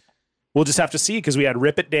 and we'll just have to see, because we had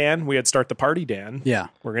Rip It Dan, we had Start the Party Dan. Yeah.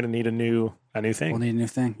 We're going to need a new thing. We'll need a new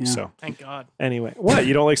thing. Yeah. So Thank God. anyway, what,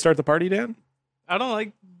 you don't like Start the Party Dan? I don't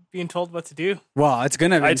like being told what to do. Well, it's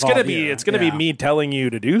gonna be me telling you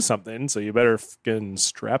to do something, so you better fucking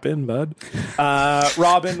strap in, bud.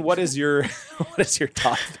 Robin, what is your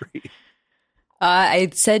top three? I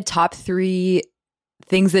said top 3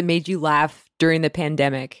 things that made you laugh during the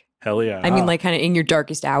pandemic. Hell yeah. I mean, like kind of in your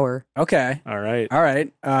darkest hour. Okay. All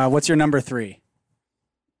right. What's your number 3?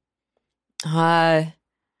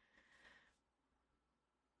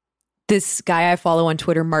 This guy I follow on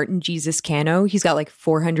Twitter, Martin Jesus Cano, he's got like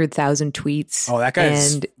 400,000 tweets. Oh, that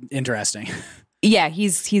guy's interesting. Yeah,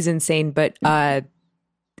 he's insane. But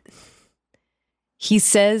he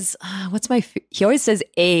says, he always says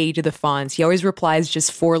A to the Fonz. He always replies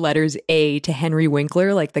just 4 letters A to Henry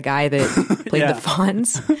Winkler, like the guy that played the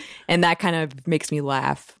Fonz. And that kind of makes me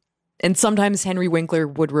laugh. And sometimes Henry Winkler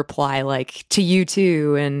would reply like, to you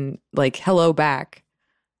too, and like, hello back.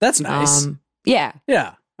 That's nice. Yeah.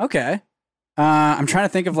 Yeah. Okay. I'm trying to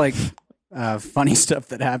think of like funny stuff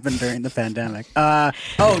that happened during the pandemic.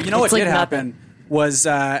 You know what did happen was,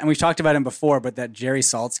 and we've talked about him before, but that Jerry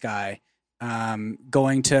Saltz guy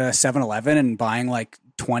going to 7-Eleven and buying like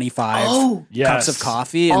 25 cups of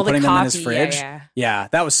coffee and putting them in his fridge. Yeah,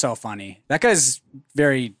 that was so funny. That guy's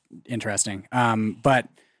very interesting. But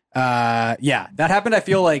that happened, I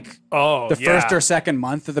feel like the first or second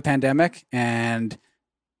month of the pandemic, and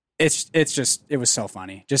it was so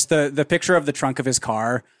funny. Just the picture of the trunk of his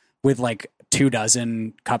car with like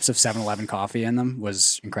 24 cups of 7-Eleven coffee in them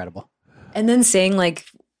was incredible. And then saying like,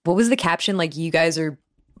 what was the caption? Like, you guys are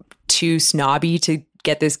too snobby to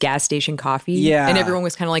get this gas station coffee. Yeah. And everyone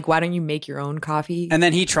was kind of like, why don't you make your own coffee? And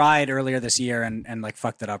then he tried earlier this year and like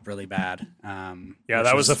fucked it up really bad.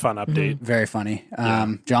 That was a fun update. Very funny.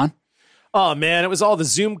 John? Oh man, it was all the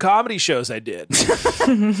Zoom comedy shows I did.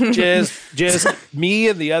 just me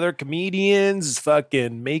and the other comedians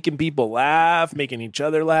fucking making people laugh, making each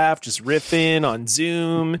other laugh, just riffing on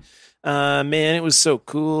Zoom. Man, it was so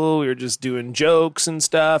cool. We were just doing jokes and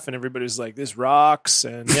stuff, and everybody was like, this rocks.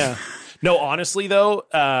 And yeah. No, honestly though,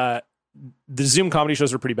 the Zoom comedy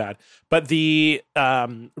shows were pretty bad, but the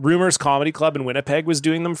Rumors Comedy Club in Winnipeg was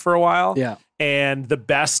doing them for a while. Yeah. And the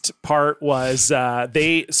best part was what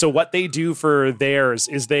they do for theirs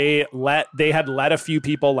is they had let a few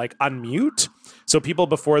people like unmute. So people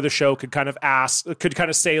before the show could kind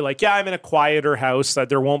of say like, yeah, I'm in a quieter house, that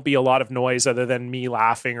there won't be a lot of noise other than me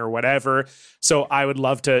laughing or whatever. So I would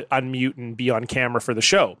love to unmute and be on camera for the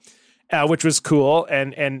show. Which was cool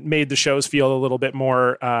and made the shows feel a little bit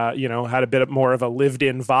more, had a bit more of a lived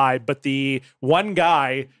in vibe. But the one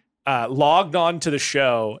guy logged on to the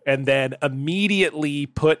show and then immediately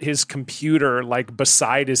put his computer like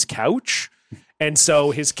beside his couch. And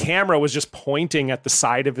so his camera was just pointing at the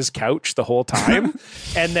side of his couch the whole time.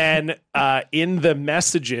 And then in the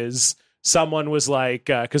messages, someone was like,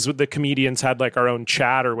 because the comedians had like our own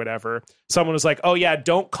chat or whatever. Someone was like, oh yeah,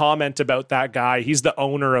 don't comment about that guy. He's the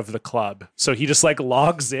owner of the club. So he just like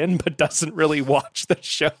logs in, but doesn't really watch the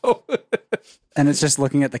show. And it's just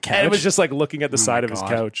looking at the couch. And it was just like looking at the side of his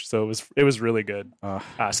couch. So it was really good. So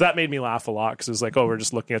that made me laugh a lot because it was like, oh, we're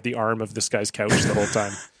just looking at the arm of this guy's couch the whole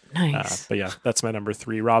time. Nice. But yeah, that's my number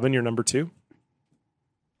 3. Robin, your number 2?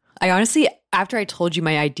 I honestly, after I told you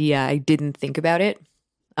my idea, I didn't think about it.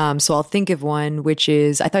 So I'll think of one, which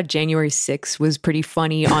is, I thought January 6th was pretty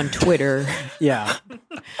funny on Twitter. Yeah.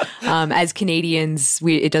 As Canadians,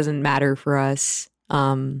 it doesn't matter for us.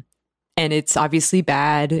 And it's obviously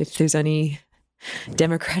bad if there's any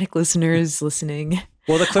Democratic listeners listening.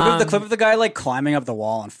 Well, the clip of the guy like climbing up the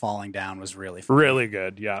wall and falling down was really funny. Really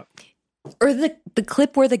good, yeah. Or the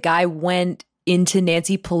clip where the guy went into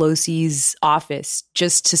Nancy Pelosi's office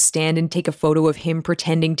just to stand and take a photo of him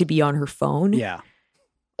pretending to be on her phone. Yeah.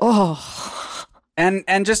 Oh.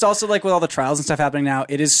 And just also like with all the trials and stuff happening now,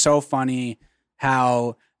 it is so funny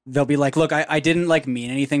how they'll be like, look, I didn't like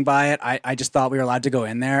mean anything by it. I just thought we were allowed to go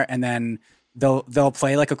in there. And then they'll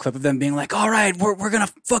play like a clip of them being like, all right, we're going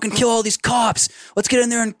to fucking kill all these cops. Let's get in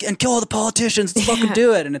there and kill all the politicians. Let's fucking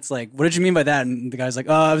do it. And it's like, what did you mean by that? And the guy's like,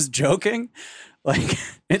 oh, I was joking. Like,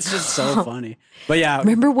 it's just so funny. But yeah.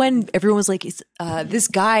 Remember when everyone was like, this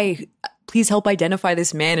guy, please help identify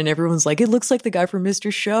this man. And everyone's like, it looks like the guy from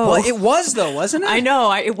Mr. Show. Well, it was though, wasn't it? I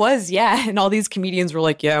know. It was, yeah. And all these comedians were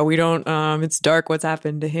like, yeah, we don't, it's dark. What's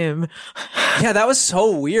happened to him? Yeah, that was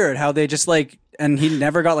so weird how they just like, and he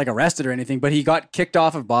never got like arrested or anything, but he got kicked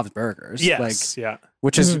off of Bob's Burgers. Yes, yeah.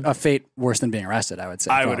 Which is a fate worse than being arrested, I would say.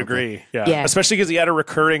 I would agree. Yeah. Especially because he had a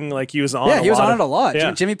recurring, like he was on. Yeah, he was on it a lot.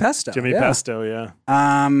 Yeah. Jimmy Pesto. Pesto,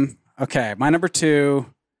 yeah. Okay, my number 2,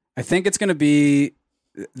 I think it's going to be,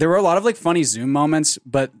 there were a lot of like funny Zoom moments,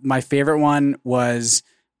 but my favorite one was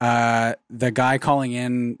the guy calling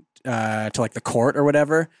in to like the court or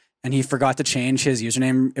whatever, and he forgot to change his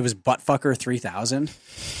username. It was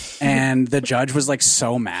buttfucker3000. And the judge was like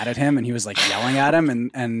so mad at him, and he was like yelling at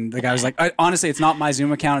him. And the guy was like, honestly, it's not my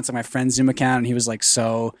Zoom account. It's like my friend's Zoom account. And he was like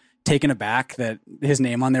so taken aback that his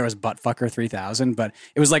name on there was buttfucker3000, but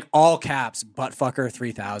it was like all caps,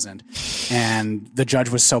 buttfucker3000. And the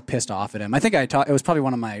judge was so pissed off at him. I think it was probably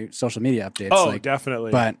one of my social media updates. Oh,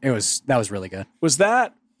 definitely. But that was really good.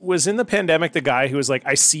 Was in the pandemic the guy who was like,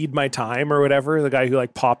 I cede my time or whatever, the guy who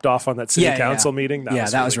like popped off on that city council meeting?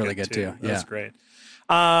 That was really good too. That was great.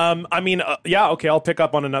 Okay, I'll pick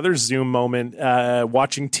up on another Zoom moment,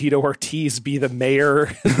 watching Tito Ortiz be the mayor,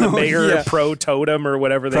 pro totem or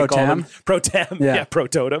whatever they call him. Pro tem. Yeah, pro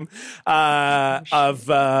totem of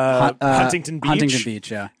Huntington Beach. Huntington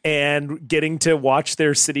Beach, yeah. And getting to watch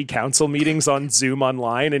their city council meetings on Zoom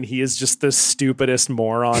online, and he is just the stupidest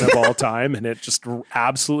moron of all time, and it just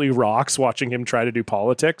absolutely rocks watching him try to do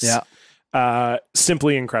politics. Yeah.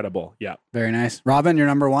 Simply incredible. Yeah. Very nice. Robin, your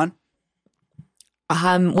number one?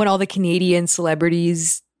 When all the Canadian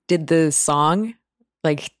celebrities did the song,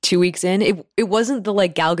 like 2 weeks in, it wasn't the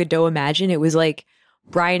like Gal Gadot Imagine. It was like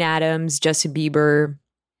Bryan Adams, Justin Bieber.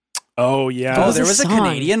 Oh yeah. Oh, there was a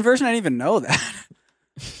Canadian version. I didn't even know that.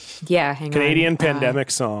 Yeah, hang Canadian on. pandemic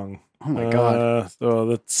song. Oh my god.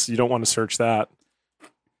 You don't want to search that.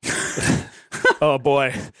 Oh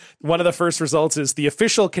boy. One of the first results is the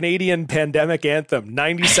official Canadian pandemic anthem,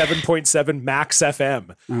 97.7 Max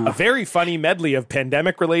FM. A very funny medley of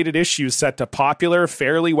pandemic related issues set to popular,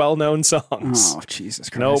 fairly well-known songs. Oh, Jesus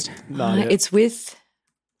Christ. Nope. Not it. It's with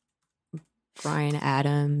Bryan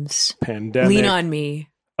Adams. Pandemic. Lean on Me.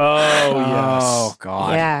 Oh, yes. Oh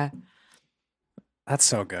god. Yeah. That's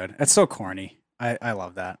so good. That's so corny. I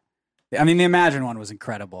love that. I mean, the Imagine one was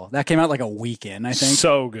incredible. That came out like a week in, I think.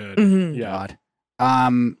 So good. Mhm. Yeah. God.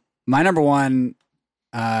 My number one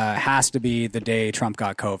has to be the day Trump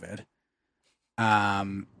got COVID.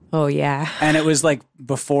 Oh yeah. And it was like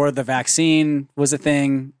before the vaccine was a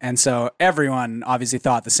thing, and so everyone obviously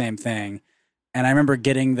thought the same thing. And I remember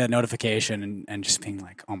getting the notification and just being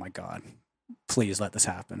like, "Oh my god, please let this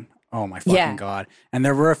happen! Oh my fucking god!" And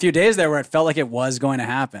there were a few days there where it felt like it was going to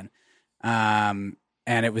happen, and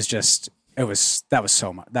it was that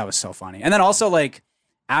was so funny. And then also like,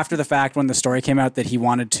 after the fact, when the story came out that he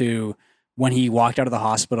wanted to, when he walked out of the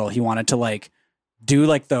hospital, he wanted to like do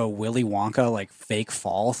like the Willy Wonka like fake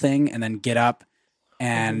fall thing and then get up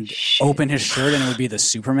and open his shirt and it would be the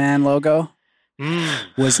Superman logo. And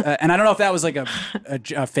I don't know if that was like a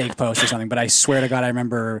fake post or something, but I swear to God, I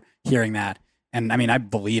remember hearing that. And I mean, I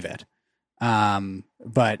believe it.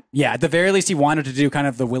 But yeah, at the very least, he wanted to do kind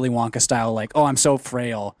of the Willy Wonka style, like, oh, I'm so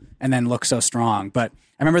frail, and then look so strong. But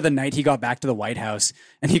I remember the night he got back to the White House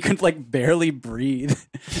and he could like barely breathe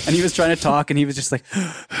and he was trying to talk and he was just like,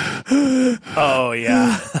 oh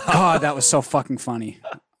yeah. God, that was so fucking funny.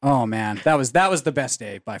 Oh man, that was the best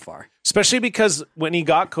day by far. Especially because when he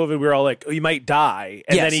got COVID, we were all like, oh, you might die.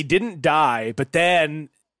 And then he didn't die, but then,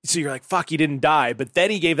 so you're like, fuck, he didn't die. But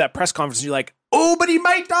then he gave that press conference and you're like, oh, but he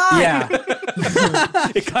might die. Yeah.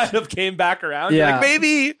 It kind of came back around. Yeah. You're like,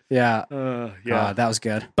 maybe. Yeah. Yeah. God, that was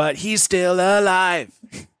good. But he's still alive.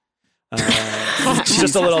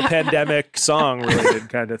 Just a little pandemic song related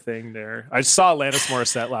kind of thing there. I saw Alanis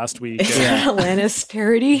Morissette last week. Alanis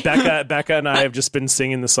parody. Becca and I have just been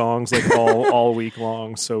singing the songs like all week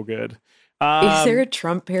long. So good. Is there a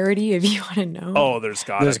Trump parody if you want to know? Oh, there's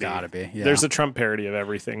gotta be. Yeah. There's a Trump parody of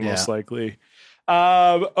everything, most likely.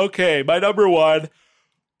 Okay, my number one.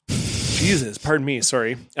 Jesus, pardon me,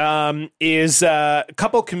 sorry. Is a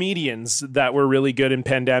couple comedians that were really good in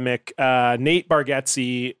pandemic. Nate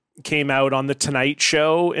Bargatze came out on the Tonight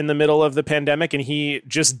Show in the middle of the pandemic, and he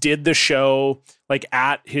just did the show like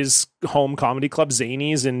at his home comedy club,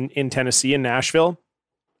 Zanies in Tennessee, in Nashville.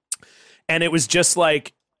 And it was just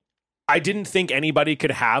like, I didn't think anybody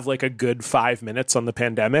could have like a good 5 minutes on the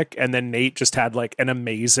pandemic. And then Nate just had like an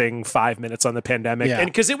amazing 5 minutes on the pandemic. Yeah. And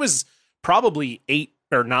because it was probably 8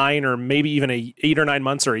 or 9 or maybe even 8 or 9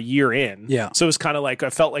 months or a year in. Yeah. So it was kind of like, I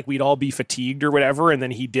felt like we'd all be fatigued or whatever. And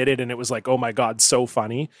then he did it and it was like, oh my God, so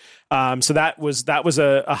funny. So that was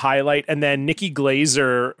a highlight. And then Nikki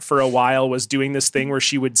Glaser for a while was doing this thing where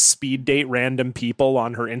she would speed date random people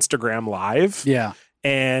on her Instagram live. Yeah.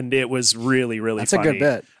 And it was really, really That's funny. a good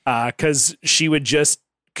bit. Because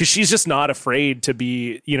she's just not afraid to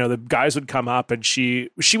be, the guys would come up and she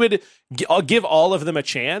would give all of them a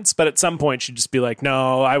chance, but at some point she'd just be like,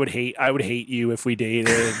 no, I would hate you if we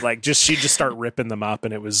dated. Like she'd just start ripping them up,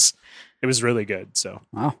 and it was really good. So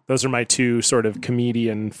Wow. Those are my two sort of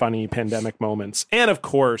comedian funny pandemic moments. And of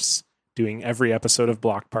course, doing every episode of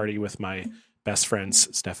Block Party with my best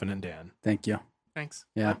friends, Stefan and Dan. Thank you. Thanks.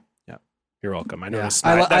 Yeah. You're welcome. I Yeah. noticed.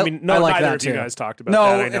 I I mean, no, like neither that of you too. guys talked about No,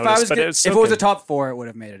 that. I if noticed, I was but good, it's if it was okay. a top 4, it would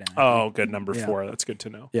have made it in. Oh, good. Number Yeah. 4. That's good to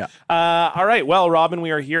know. Yeah. All right. Well, Robin, we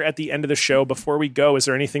are here at the end of the show. Before we go, is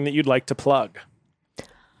there anything that you'd like to plug?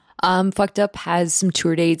 Fucked Up has some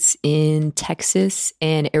tour dates in Texas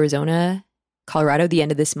and Arizona, Colorado, the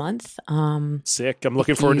end of this month. Sick. I'm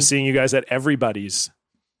looking forward to seeing you guys at Everybody's.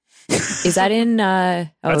 Is that in?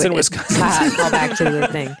 That's in Wisconsin. Call back to the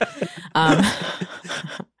thing.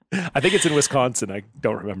 I think it's in Wisconsin. I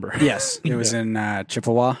don't remember. Yes, it was in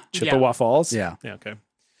Chippewa. Chippewa Falls? Yeah. Yeah, okay.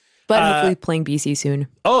 But hopefully playing BC soon.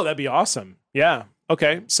 Oh, that'd be awesome. Yeah.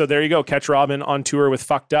 Okay. So there you go. Catch Robin on tour with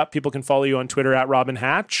Fucked Up. People can follow you on Twitter at Robin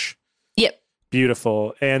Hatch. Yep.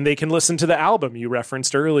 Beautiful. And they can listen to the album you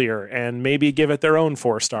referenced earlier and maybe give it their own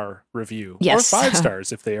 4-star review. Yes. Or 5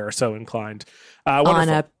 stars if they are so inclined. On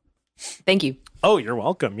Wonderful. thank you. Oh, you're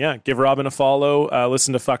welcome. Yeah. Give Robin a follow.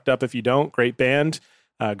 Listen to Fucked Up if you don't. Great band.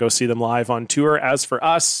 Go see them live on tour. As for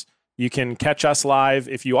us, you can catch us live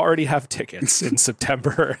if you already have tickets in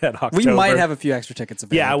September and October. We might have a few extra tickets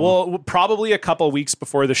available. Yeah, well, probably a couple weeks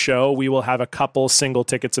before the show, we will have a couple single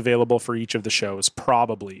tickets available for each of the shows,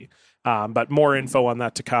 probably. But more info on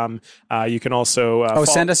that to come. You can also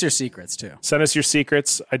send us your secrets too. Send us your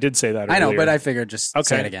secrets. I did say that earlier. I know, but I figured just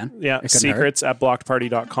say it again. Yeah, secrets at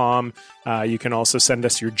blockedparty.com. You can also send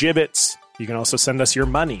us your gibbets. You can also send us your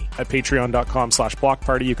money at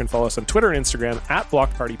patreon.com/blockparty. You can follow us on Twitter and Instagram at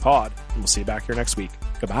blockpartypod. And we'll see you back here next week.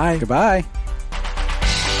 Goodbye. Goodbye.